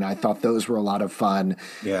Damian. I thought those were a lot of fun.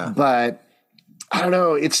 Yeah. But I don't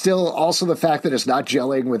know. It's still also the fact that it's not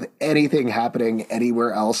gelling with anything happening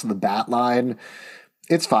anywhere else in the bat line.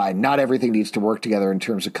 It's fine. Not everything needs to work together in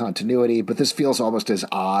terms of continuity, but this feels almost as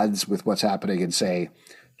odds with what's happening in, say,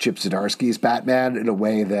 Chip Zdarsky's Batman in a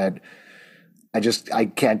way that I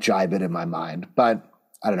can't jibe it in my mind. But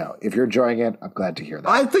I don't know. If you're enjoying it, I'm glad to hear that.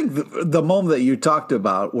 I think the moment that you talked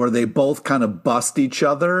about where they both kind of bust each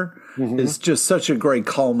other is just such a great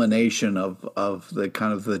culmination of the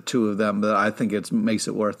kind of the two of them that I think it makes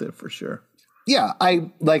it worth it for sure. Yeah,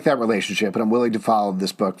 I like that relationship, and I'm willing to follow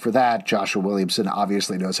this book for that. Joshua Williamson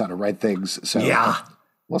obviously knows how to write things. So yeah.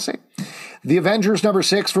 We'll see. The Avengers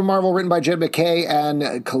 #6 from Marvel, written by Jed MacKay and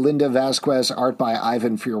Kalinda Vasquez, art by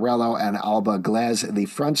Ivan Fiorello and Alba Glez. In the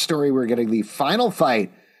front story, we're getting the final fight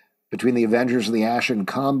between the Avengers and the Ashen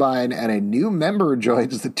Combine, and a new member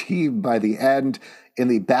joins the team by the end. In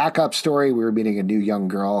the backup story, we were meeting a new young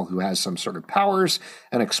girl who has some sort of powers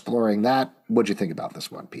and exploring that. What'd you think about this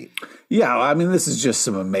one, Pete? Yeah, I mean, this is just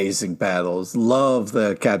some amazing battles. Love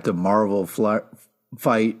the Captain Marvel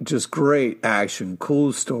fight. Just great action,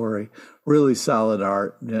 cool story, really solid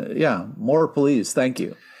art. Yeah, more please. Thank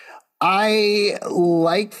you. I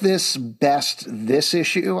like this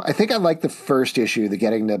issue. I think I like the first issue, the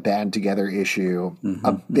getting the band together issue,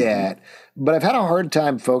 a bit. But I've had a hard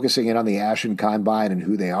time focusing in on the Ashen Combine and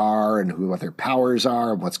who they are and what their powers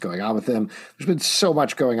are and what's going on with them. There's been so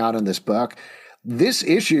much going on in this book. This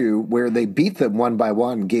issue, where they beat them one by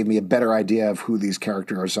one, gave me a better idea of who these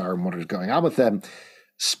characters are and what is going on with them.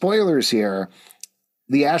 Spoilers here.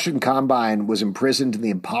 The Ashen Combine was imprisoned in the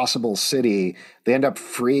Impossible City. They end up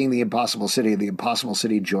freeing the Impossible City. The Impossible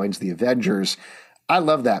City joins the Avengers. I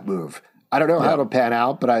love that move. I don't know how it'll pan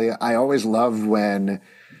out, but I always love when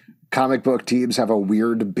comic book teams have a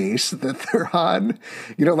weird base that they're on.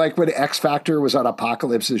 You know, like when X Factor was on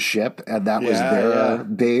Apocalypse's ship and that was their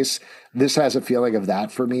base. This has a feeling of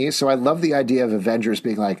that for me. So I love the idea of Avengers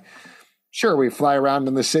being like, sure, we fly around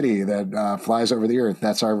in the city that flies over the earth.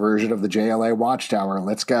 That's our version of the JLA Watchtower.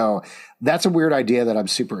 Let's go. That's a weird idea that I'm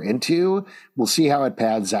super into. We'll see how it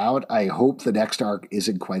pans out. I hope the next arc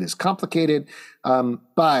isn't quite as complicated,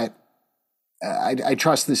 but I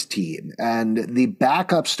trust this team. And the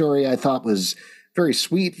backup story I thought was very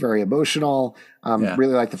sweet, very emotional.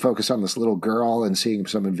 Really like the focus on this little girl and seeing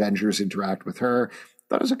some Avengers interact with her.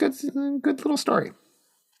 Thought it was a good little story.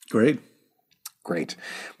 Great.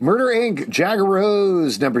 Murder, Inc., Jagger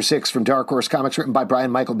Rose, number 6 from Dark Horse Comics, written by Brian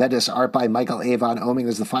Michael Bendis, art by Michael Avon Oeming,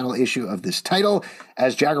 is the final issue of this title,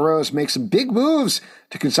 as Jagger Rose makes some big moves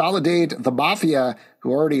to consolidate the Mafia, who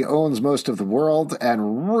already owns most of the world,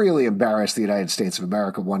 and really embarrass the United States of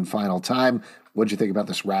America one final time. What'd you think about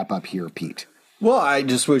this wrap-up here, Pete? Well, I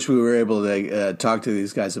just wish we were able to talk to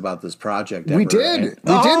these guys about this project. We did.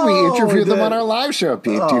 We interviewed them on our live show,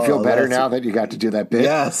 Pete. Do you feel better now that you got to do that bit?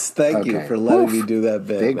 Yes, thank you for letting me do that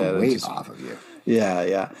bit. Big weight off of you.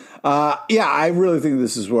 Yeah. I really think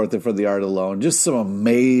this is worth it for the art alone. Just some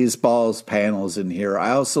amazeballs panels in here.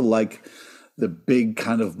 I also like the big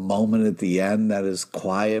kind of moment at the end that is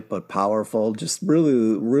quiet but powerful. Just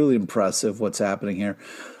really, really impressive what's happening here.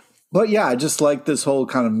 But yeah, I just like this whole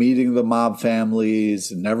kind of meeting the mob families.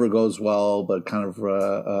 It never goes well, but kind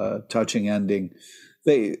of touching ending.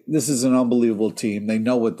 This is an unbelievable team. They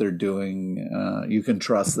know what they're doing. You can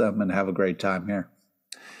trust them and have a great time here.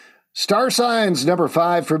 Star Signs, number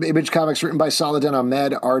 5 from Image Comics, written by Saladin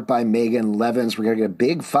Ahmed, art by Megan Levins. We're going to get a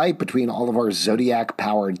big fight between all of our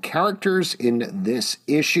Zodiac-powered characters in this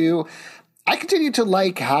issue. I continue to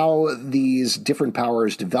like how these different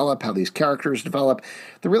powers develop, how these characters develop.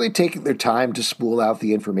 They're really taking their time to spool out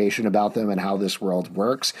the information about them and how this world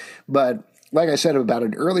works. But like I said about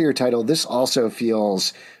an earlier title, this also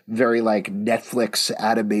feels very like Netflix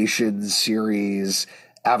animation series,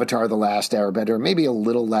 Avatar: The Last Airbender, maybe a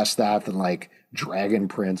little less that than like Dragon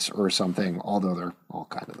Prince or something, although they're all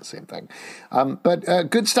kind of the same thing. But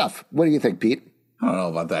good stuff. What do you think, Pete? I don't know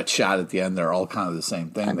about that shot at the end. They're all kind of the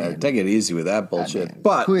same thing. Take it easy with that bullshit.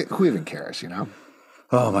 But who even cares, you know?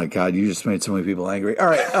 Oh, my God. You just made so many people angry. All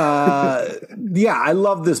right. Yeah, I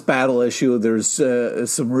love this battle issue. There's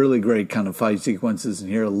some really great kind of fight sequences in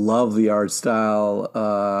here. Love the art style.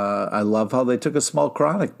 I love how they took a small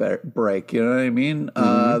chronic break. You know what I mean?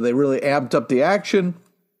 They really amped up the action.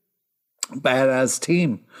 Badass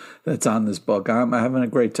team that's on this book. I'm having a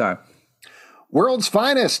great time. World's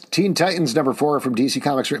Finest, Teen Titans, number 4 from DC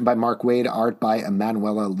Comics, written by Mark Waid, art by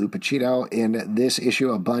Emanuela Lupacchino. In this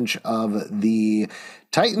issue, a bunch of the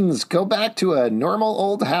Titans go back to a normal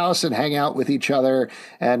old house and hang out with each other,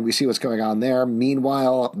 and we see what's going on there.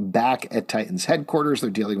 Meanwhile, back at Titans headquarters, they're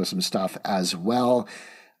dealing with some stuff as well.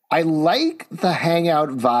 I like the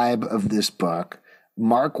hangout vibe of this book.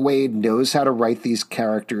 Mark Waid knows how to write these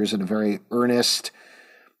characters in a very earnest,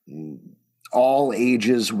 all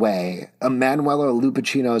ages way. Emanuela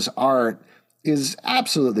Lupacchino's art is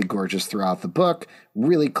absolutely gorgeous throughout the book.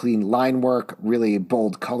 Really clean line work, really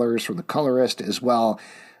bold colors from the colorist as well.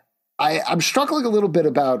 I'm struggling a little bit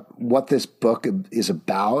about what this book is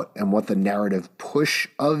about and what the narrative push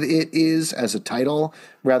of it is as a title,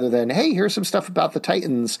 rather than, hey, here's some stuff about the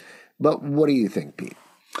Titans. But what do you think, Pete?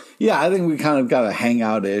 Yeah, I think we kind of got a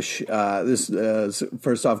hangout-ish. This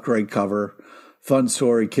first off, great cover. Fun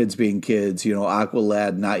story, kids being kids,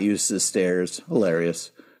 Aqualad not used to stairs. Hilarious.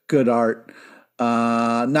 Good art.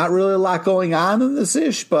 Not really a lot going on in this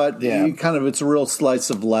ish, but Yeah. it's a real slice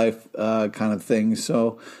of life kind of thing.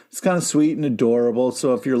 So it's kind of sweet and adorable.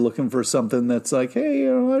 So if you're looking for something that's like, hey,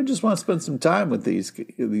 I just want to spend some time with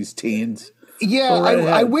these teens. Yeah, Go right I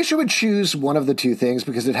ahead. wish it would choose one of the two things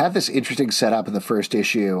because it had this interesting setup in the first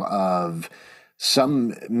issue of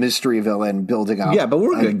some mystery villain building up. Yeah, but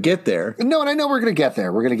we're going to get there. No, and I know we're going to get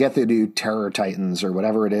there. We're going to get the new Terror Titans or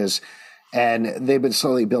whatever it is. And they've been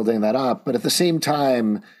slowly building that up. But at the same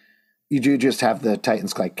time, you do just have the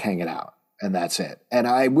Titans like hanging out, and that's it. And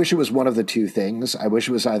I wish it was one of the two things. I wish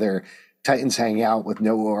it was either Titans hanging out with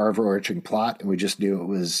no overarching plot, and we just knew it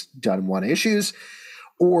was done one issues,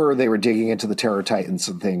 or they were digging into the Terror Titans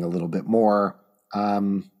thing a little bit more.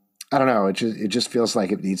 I don't know. It just feels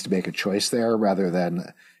like it needs to make a choice there rather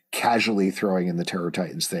than casually throwing in the Terror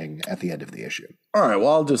Titans thing at the end of the issue. All right, well,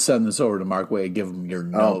 I'll just send this over to Mark Way and give him your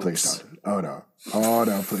notes. Oh, please don't. Oh, no. Oh,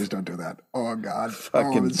 no, please don't do that. Oh, God.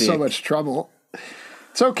 Fucking I'm in so dick. much trouble.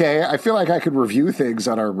 It's okay. I feel like I could review things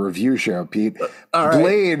on our review show, Pete. all right.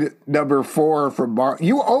 Blade #4 from Mark.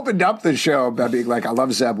 You opened up the show by being like, I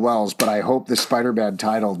love Zeb Wells, but I hope the Spider-Man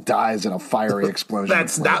title dies in a fiery explosion.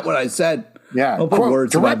 That's not what I said. Yeah. Don't put Quote,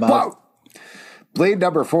 words in my direct mouth. quote. Blade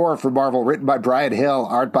 #4 for Marvel, written by Brian Hill,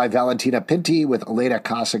 art by Valentina Pinti with Elena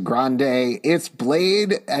Casagrande. It's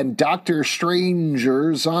Blade and Doctor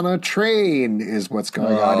Strangers on a train is what's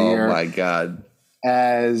going on here. Oh, my God.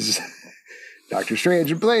 As Doctor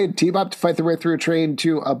Strange and Blade team up to fight their way through a train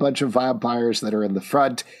to a bunch of vampires that are in the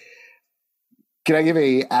front. Can I give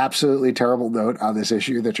a absolutely terrible note on this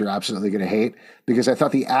issue that you're absolutely going to hate? Because I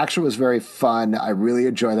thought the action was very fun. I really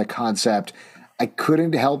enjoy the concept. I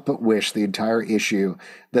couldn't help but wish the entire issue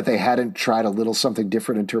that they hadn't tried a little something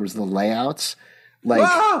different in terms of the layouts. Like,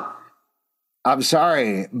 Ah! I'm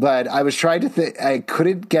sorry, but I was trying to think. I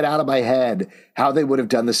couldn't get out of my head how they would have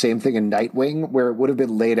done the same thing in Nightwing, where it would have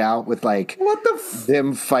been laid out with like What the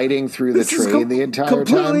them fighting through the This is train the entire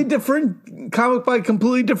completely time. different comic by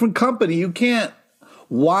completely different company. You can't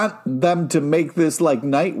want them to make this like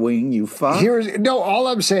Nightwing, you fuck. All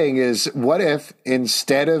I'm saying is, what if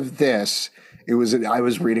instead of this, I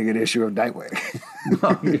was reading an issue of Nightwing.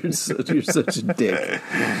 You're such a dick.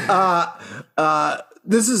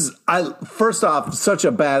 This is first off such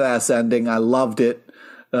a badass ending. I loved it.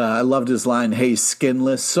 I loved his line, "Hey,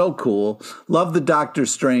 skinless," so cool. Love the Doctor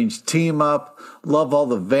Strange team up. Love all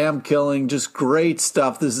the vamp killing. Just great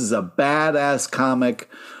stuff. This is a badass comic.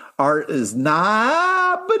 Art is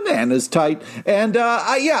not bananas tight, and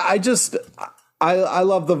I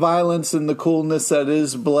love the violence and the coolness that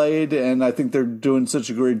is Blade, and I think they're doing such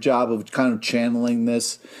a great job of kind of channeling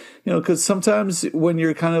this. You know, because sometimes when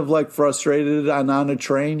you're kind of like frustrated and on a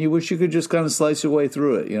train, you wish you could just kind of slice your way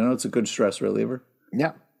through it. You know, it's a good stress reliever.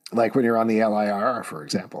 Yeah, like when you're on the LIR, for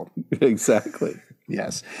example. Exactly.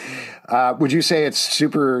 Yes. Would you say it's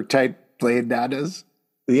super tight Blade nowadays?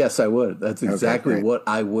 Yes, I would. That's exactly great. what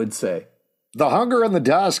I would say. The Hunger in the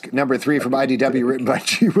Dusk, #3 from IDW, written by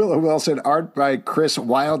G. Willow Wilson, art by Chris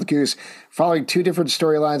Wildgoose, following two different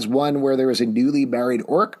storylines. One where there is a newly married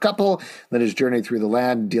orc couple that is journeying through the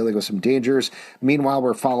land, dealing with some dangers. Meanwhile,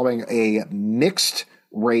 we're following a mixed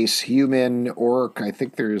race, human, orc. I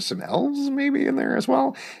think there's some elves maybe in there as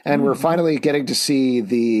well. And we're finally getting to see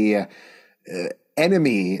the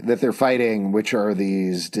enemy that they're fighting, which are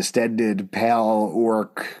these distended, pale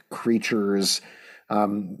orc creatures.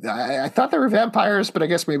 I thought they were vampires, but I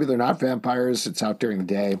guess maybe they're not vampires. It's out during the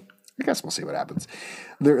day. I guess we'll see what happens.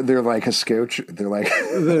 They're like a scotch. They're like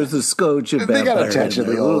There's a scotch of They got a vampire touch in of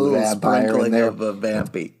the there, a old little vampire in sprinkling there. of a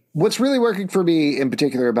vampy. What's really working for me in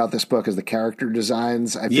particular about this book is the character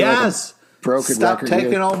designs. I feel Yes. like a broken Stop record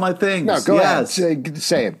taking here. all my things. No, go yes. ahead.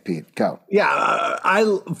 Say it, Pete. Go. Yeah,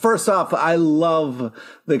 first off, I love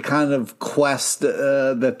the kind of quest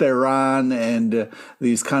that they're on, and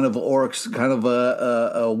these kind of orcs, kind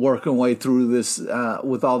of working way through this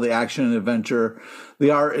with all the action and adventure. The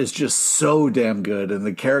art is just so damn good, and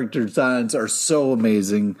the character designs are so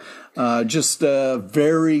amazing. Just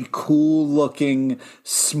very cool looking,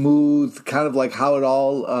 smooth, kind of like how it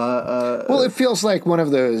all. Well, it feels like one of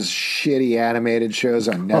those shitty animated shows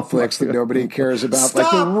on Netflix that nobody cares about.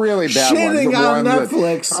 Stop like the really bad shitting ones. The on one that-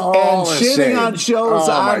 Netflix all and the shitting same. on shows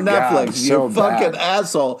Oh my on God, Netflix. so You fucking bad.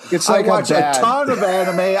 asshole. It's like I watch a ton of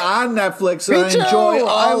anime on Netflix Me and I too. enjoy all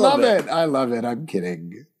I love of it. I love it. I'm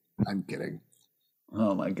kidding.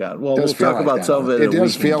 Oh my God. Well, It we'll does feel talk like about that. some of it. It in a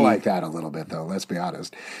does Week in feel Geek. like that a little bit, though. Let's be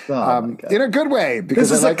honest. Oh, my God. In a good way, because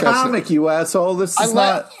This is I like a comic, you asshole. This is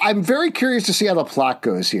not. I'm very curious to see how the plot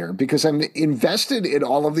goes here because I'm invested in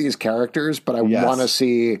all of these characters, but I Yes. want to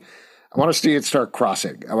see I want to see it start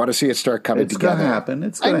crossing. I want to see it start coming together. It's going to happen.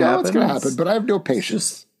 It's going to happen. It's going to happen, but I have no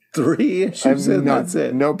patience. Just 3 issues and that's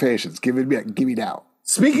it. No patience. Give me now.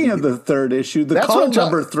 Speaking of the third issue, the call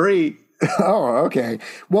number 3. Oh, okay.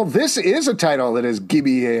 Well, this is a title that is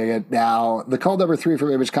gimme it now. The Call number 3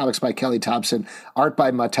 from Image Comics by Kelly Thompson, art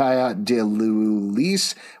by Mattia De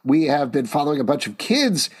Lulis. We have been following a bunch of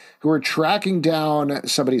kids who are tracking down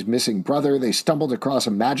somebody's missing brother. They stumbled across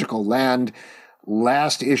a magical land.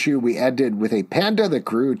 Last issue, we ended with a panda that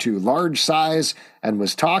grew to large size and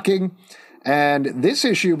was talking. And this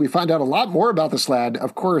issue, we find out a lot more about this land.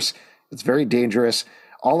 Of course, it's very dangerous.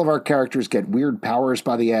 All of our characters get weird powers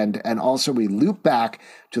by the end. And also we loop back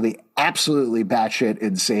to the absolutely batshit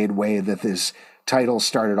insane way that this title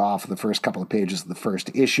started off in the first couple of pages of the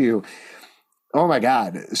first issue. Oh my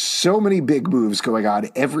God, so many big moves going on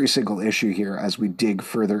every single issue here as we dig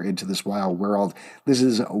further into this wild world. This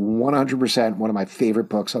is 100% one of my favorite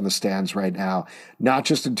books on the stands right now, not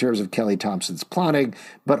just in terms of Kelly Thompson's plotting,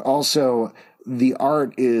 but also the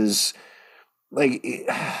art is like,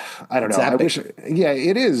 I don't know. I wish,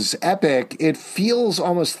 it is epic. It feels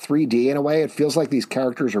almost 3D in a way. It feels like these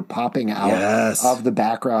characters are popping out of the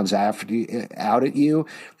backgrounds out at you.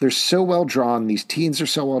 They're so well drawn. These teens are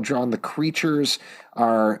so well drawn. The creatures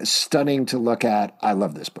are stunning to look at. I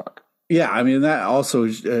love this book. Yeah, I mean, that also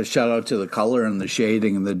shout out to the color and the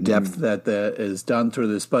shading and the depth that is done through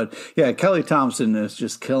this. But yeah, Kelly Thompson is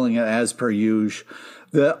just killing it as per usual.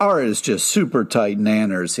 The art is just super tight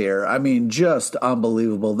nanners here. I mean, just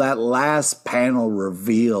unbelievable. That last panel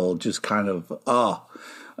reveal just kind of,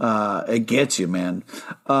 it gets you, man.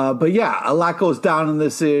 But yeah, a lot goes down in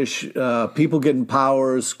this ish. People getting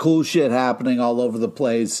powers, cool shit happening all over the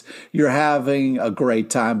place. You're having a great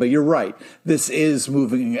time. But you're right. This is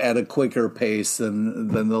moving at a quicker pace than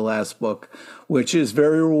the last book, which is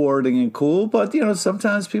very rewarding and cool. But, you know,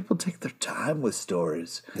 sometimes people take their time with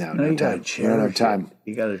stories. Yeah, you gotta cherish time.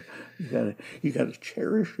 You gotta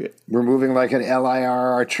cherish it. We're moving like an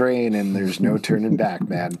LIRR train, and there's no turning back,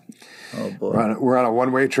 man. Oh boy, we're on a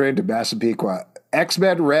one-way train to Massapequa.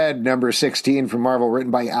 X-Men Red number 16 from Marvel,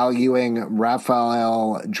 written by Al Ewing,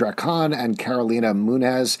 Rafael Dracon, and Carolina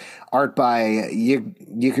Munez. Art by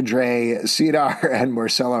Yikadre Cedar and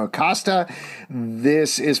Marcelo Costa.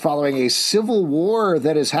 This is following a civil war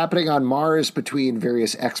that is happening on Mars between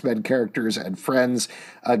various X-Men characters and friends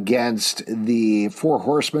against the Four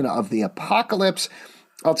Horsemen of the Apocalypse.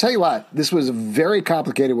 I'll tell you what, this was very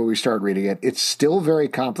complicated when we started reading it. It's still very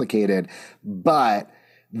complicated, but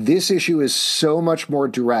this issue is so much more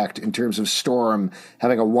direct in terms of Storm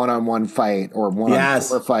having a one-on-one fight or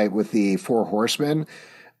one-on-four fight with the Four Horsemen.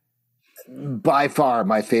 By far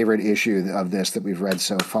my favorite issue of this that we've read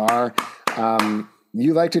so far.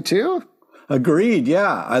 You liked it too? Agreed.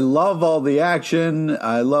 Yeah. I love all the action.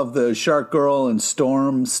 I love the Shark Girl and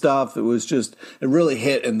Storm stuff. It really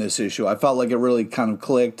hit in this issue. I felt like it really kind of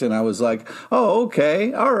clicked and I was like, oh,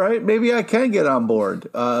 okay. All right. Maybe I can get on board.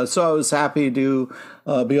 So I was happy to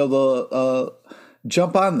be able to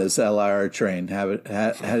jump on this LIR train,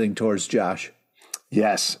 heading towards Josh.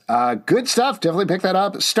 Yes. Good stuff. Definitely pick that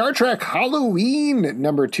up. Star Trek Halloween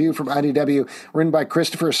number 2 from IDW, written by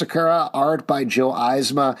Christopher Sakura, art by Joe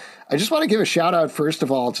Eisma. I just want to give a shout out, first of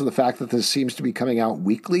all, to the fact that this seems to be coming out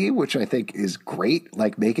weekly, which I think is great.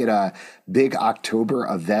 Like, make it a big October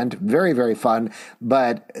event. Very, very fun.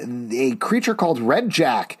 But a creature called Red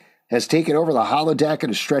Jack has taken over the holodeck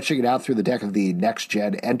and is stretching it out through the deck of the Next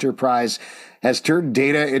Gen Enterprise, has turned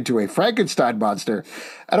Data into a Frankenstein monster.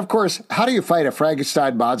 And of course, how do you fight a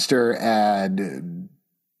Frankenstein monster and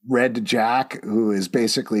Red Jack, who is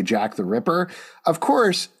basically Jack the Ripper? Of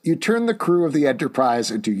course, you turn the crew of the Enterprise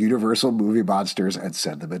into Universal movie monsters and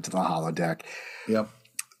send them into the holodeck. Yep.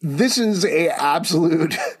 This is a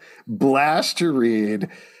absolute blast to read.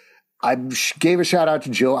 I gave a shout out to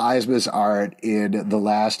Joe Eisma's art in the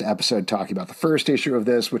last episode talking about the first issue of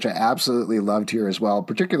this, which I absolutely loved here as well,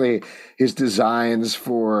 particularly his designs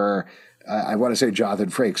for, I want to say Jonathan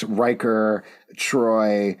Frakes, Riker,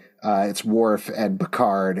 Troy, it's Worf, and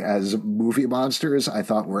Picard as movie monsters. I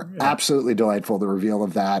thought were absolutely delightful, the reveal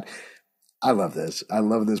of that. I love this. I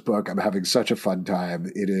love this book. I'm having such a fun time.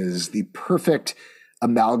 It is the perfect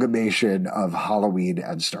amalgamation of Halloween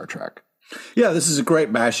and Star Trek. Yeah, this is a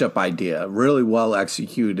great mashup idea. Really well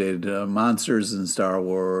executed. Monsters and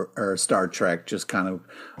Star Trek just kind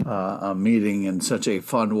of meeting in such a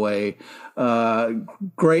fun way.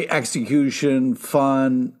 Great execution,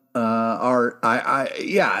 fun art.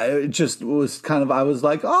 It just was kind of, I was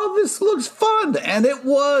like, oh, this looks fun. And it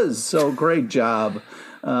was. So great job.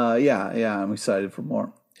 I'm excited for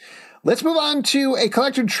more. Let's move on to a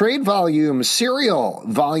collected trade volume, Serial,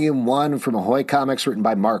 Volume 1 from Ahoy Comics, written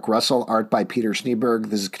by Mark Russell, art by Peter Schneeberg.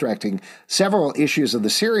 This is correcting several issues of the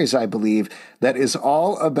series, I believe, that is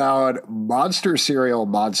all about monster cereal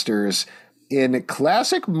monsters in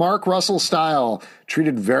classic Mark Russell style,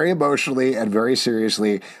 treated very emotionally and very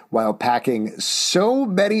seriously while packing so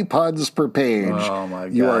many puns per page. Oh, my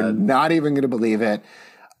God. You are not even going to believe it.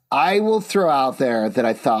 I will throw out there that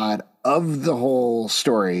I thought of the whole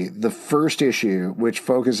story, the first issue, which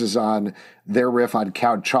focuses on their riff on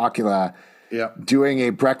Count Chocula doing a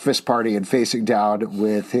breakfast party and facing down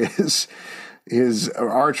with his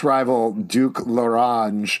arch rival Duke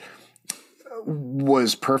L'Orange,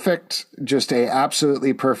 was perfect. Just a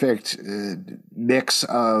absolutely perfect mix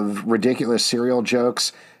of ridiculous cereal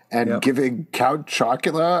jokes and giving Count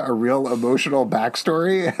Chocula a real emotional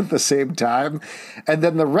backstory at the same time. And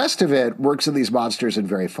then the rest of it works in these monsters in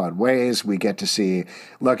very fun ways. We get to see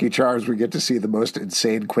Lucky Charms. We get to see the most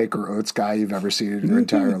insane Quaker Oats guy you've ever seen in your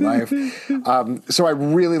entire life. So I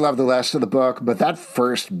really love the rest of the book, but that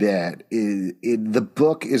first bit, the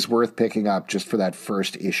book is worth picking up just for that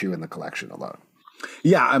first issue in the collection alone.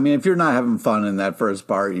 Yeah, I mean, if you're not having fun in that first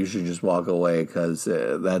part, you should just walk away because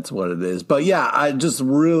that's what it is. But yeah, I just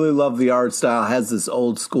really love the art style. It has this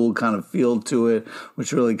old school kind of feel to it,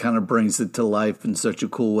 which really kind of brings it to life in such a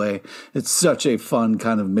cool way. It's such a fun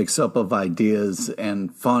kind of mix up of ideas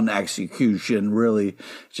and fun execution. Really,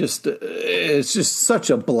 it's just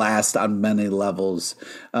such a blast on many levels.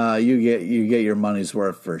 You get your money's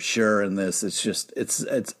worth for sure in this.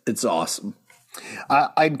 It's awesome.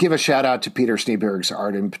 I'd give a shout out to Peter Schneeberg's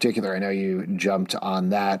art in particular. I know you jumped on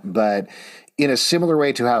that, but in a similar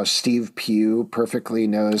way to how Steve Pugh perfectly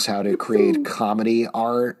knows how to create comedy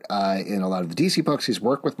art in a lot of the DC books, he's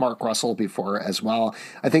worked with Mark Russell before as well.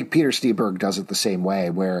 I think Peter Schneeberg does it the same way,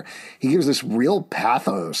 where he gives this real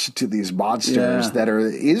pathos to these monsters that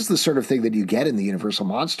is the sort of thing that you get in the Universal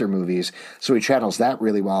Monster movies. So he channels that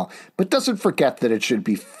really well, but doesn't forget that it should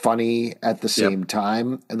be funny at the same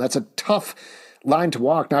time. And that's a tough line to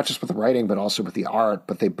walk, not just with the writing, but also with the art,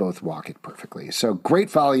 but they both walk it perfectly. So great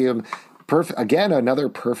volume. Again, another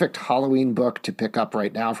perfect Halloween book to pick up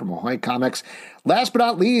right now from Ahoy Comics. Last but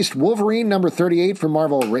not least, Wolverine number 38 from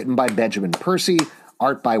Marvel, written by Benjamin Percy,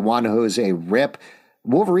 art by Juan Jose Rip.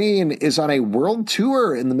 Wolverine is on a world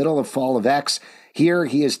tour in the middle of Fall of X. Here,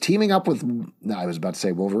 he is teaming up with, I was about to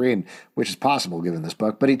say Wolverine, which is possible given this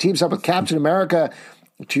book, but he teams up with Captain America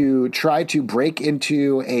to try to break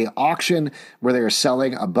into a auction where they're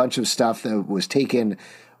selling a bunch of stuff that was taken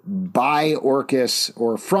by Orchis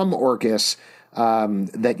or from Orchis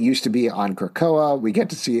that used to be on Krakoa. We get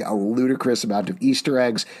to see a ludicrous amount of Easter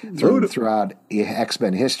eggs throughout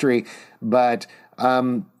X-Men history. But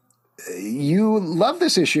you love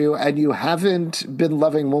this issue and you haven't been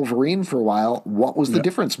loving Wolverine for a while. What was the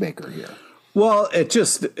difference maker here? Well,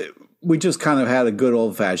 we just kind of had a good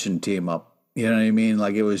old-fashioned team up. You know what I mean?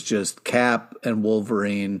 Like, it was just Cap and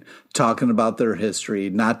Wolverine talking about their history,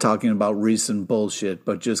 not talking about recent bullshit,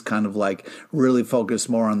 but just kind of like really focus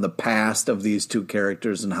more on the past of these two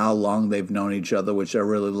characters and how long they've known each other, which I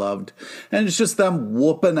really loved. And it's just them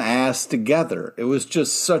whooping ass together. It was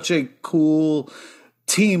just such a cool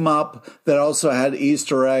team up that also had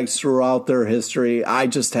Easter eggs throughout their history. I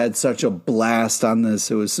just had such a blast on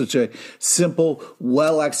this. It was such a simple,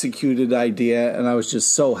 well-executed idea, and I was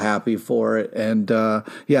just so happy for it. And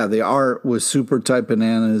the art was super type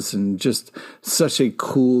bananas and just such a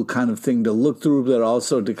cool kind of thing to look through, but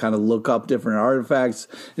also to kind of look up different artifacts.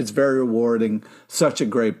 It's very rewarding. Such a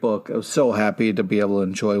great book. I was so happy to be able to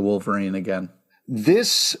enjoy Wolverine again.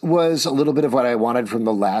 This was a little bit of what I wanted from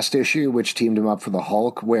the last issue, which teamed him up for the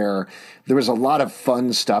Hulk, where there was a lot of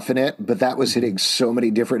fun stuff in it, but that was hitting so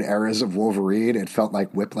many different eras of Wolverine. It felt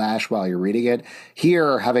like whiplash while you're reading it.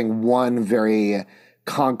 Here, having one very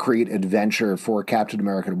concrete adventure for Captain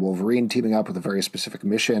America and Wolverine teaming up with a very specific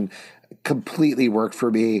mission completely worked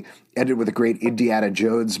for me. Ended with a great Indiana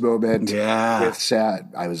Jones moment. Yeah. With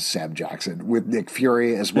I was Sam Jackson with Nick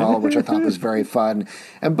Fury as well, which I thought was very fun.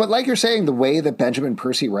 But like you're saying, the way that Benjamin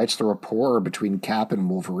Percy writes the rapport between Cap and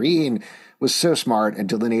Wolverine was so smart and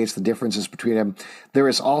delineates the differences between them. There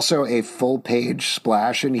is also a full page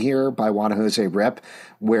splash in here by Juan Jose Rip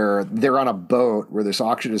where they're on a boat where this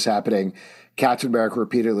auction is happening. Captain America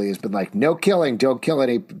repeatedly has been like, no killing, don't kill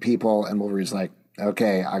any people. And Wolverine's like,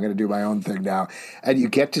 okay, I'm going to do my own thing now. And you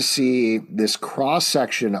get to see this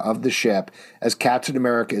cross-section of the ship as Captain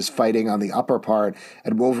America is fighting on the upper part,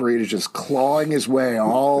 and Wolverine is just clawing his way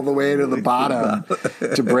all the way to the bottom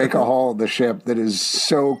to break a hole in the ship. That is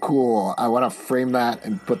so cool. I want to frame that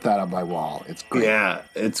and put that on my wall. It's great. Yeah,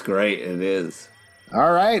 it's great. It is.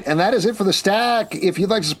 All right, and that is it for the stack. If you'd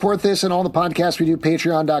like to support this and all the podcasts we do,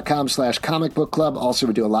 patreon.com/comic book club. Also,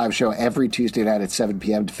 we do a live show every Tuesday night at 7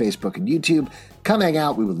 p.m. to Facebook and YouTube. Come hang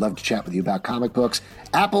out. We would love to chat with you about comic books.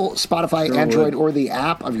 Apple, Spotify, Android, or the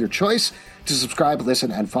app of your choice to subscribe, listen,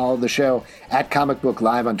 and follow the show at Comic Book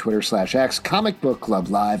Live on Twitter/X, Comic Book Club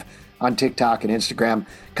Live on TikTok and Instagram,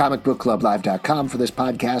 comicbookclublive.com for this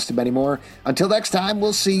podcast and many more. Until next time,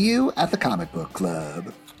 we'll see you at the Comic Book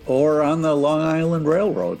Club. Or on the Long Island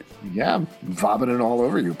Railroad. Yeah, vomiting all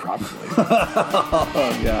over you, probably.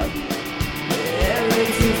 Oh, God. Every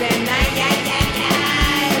Tuesday night.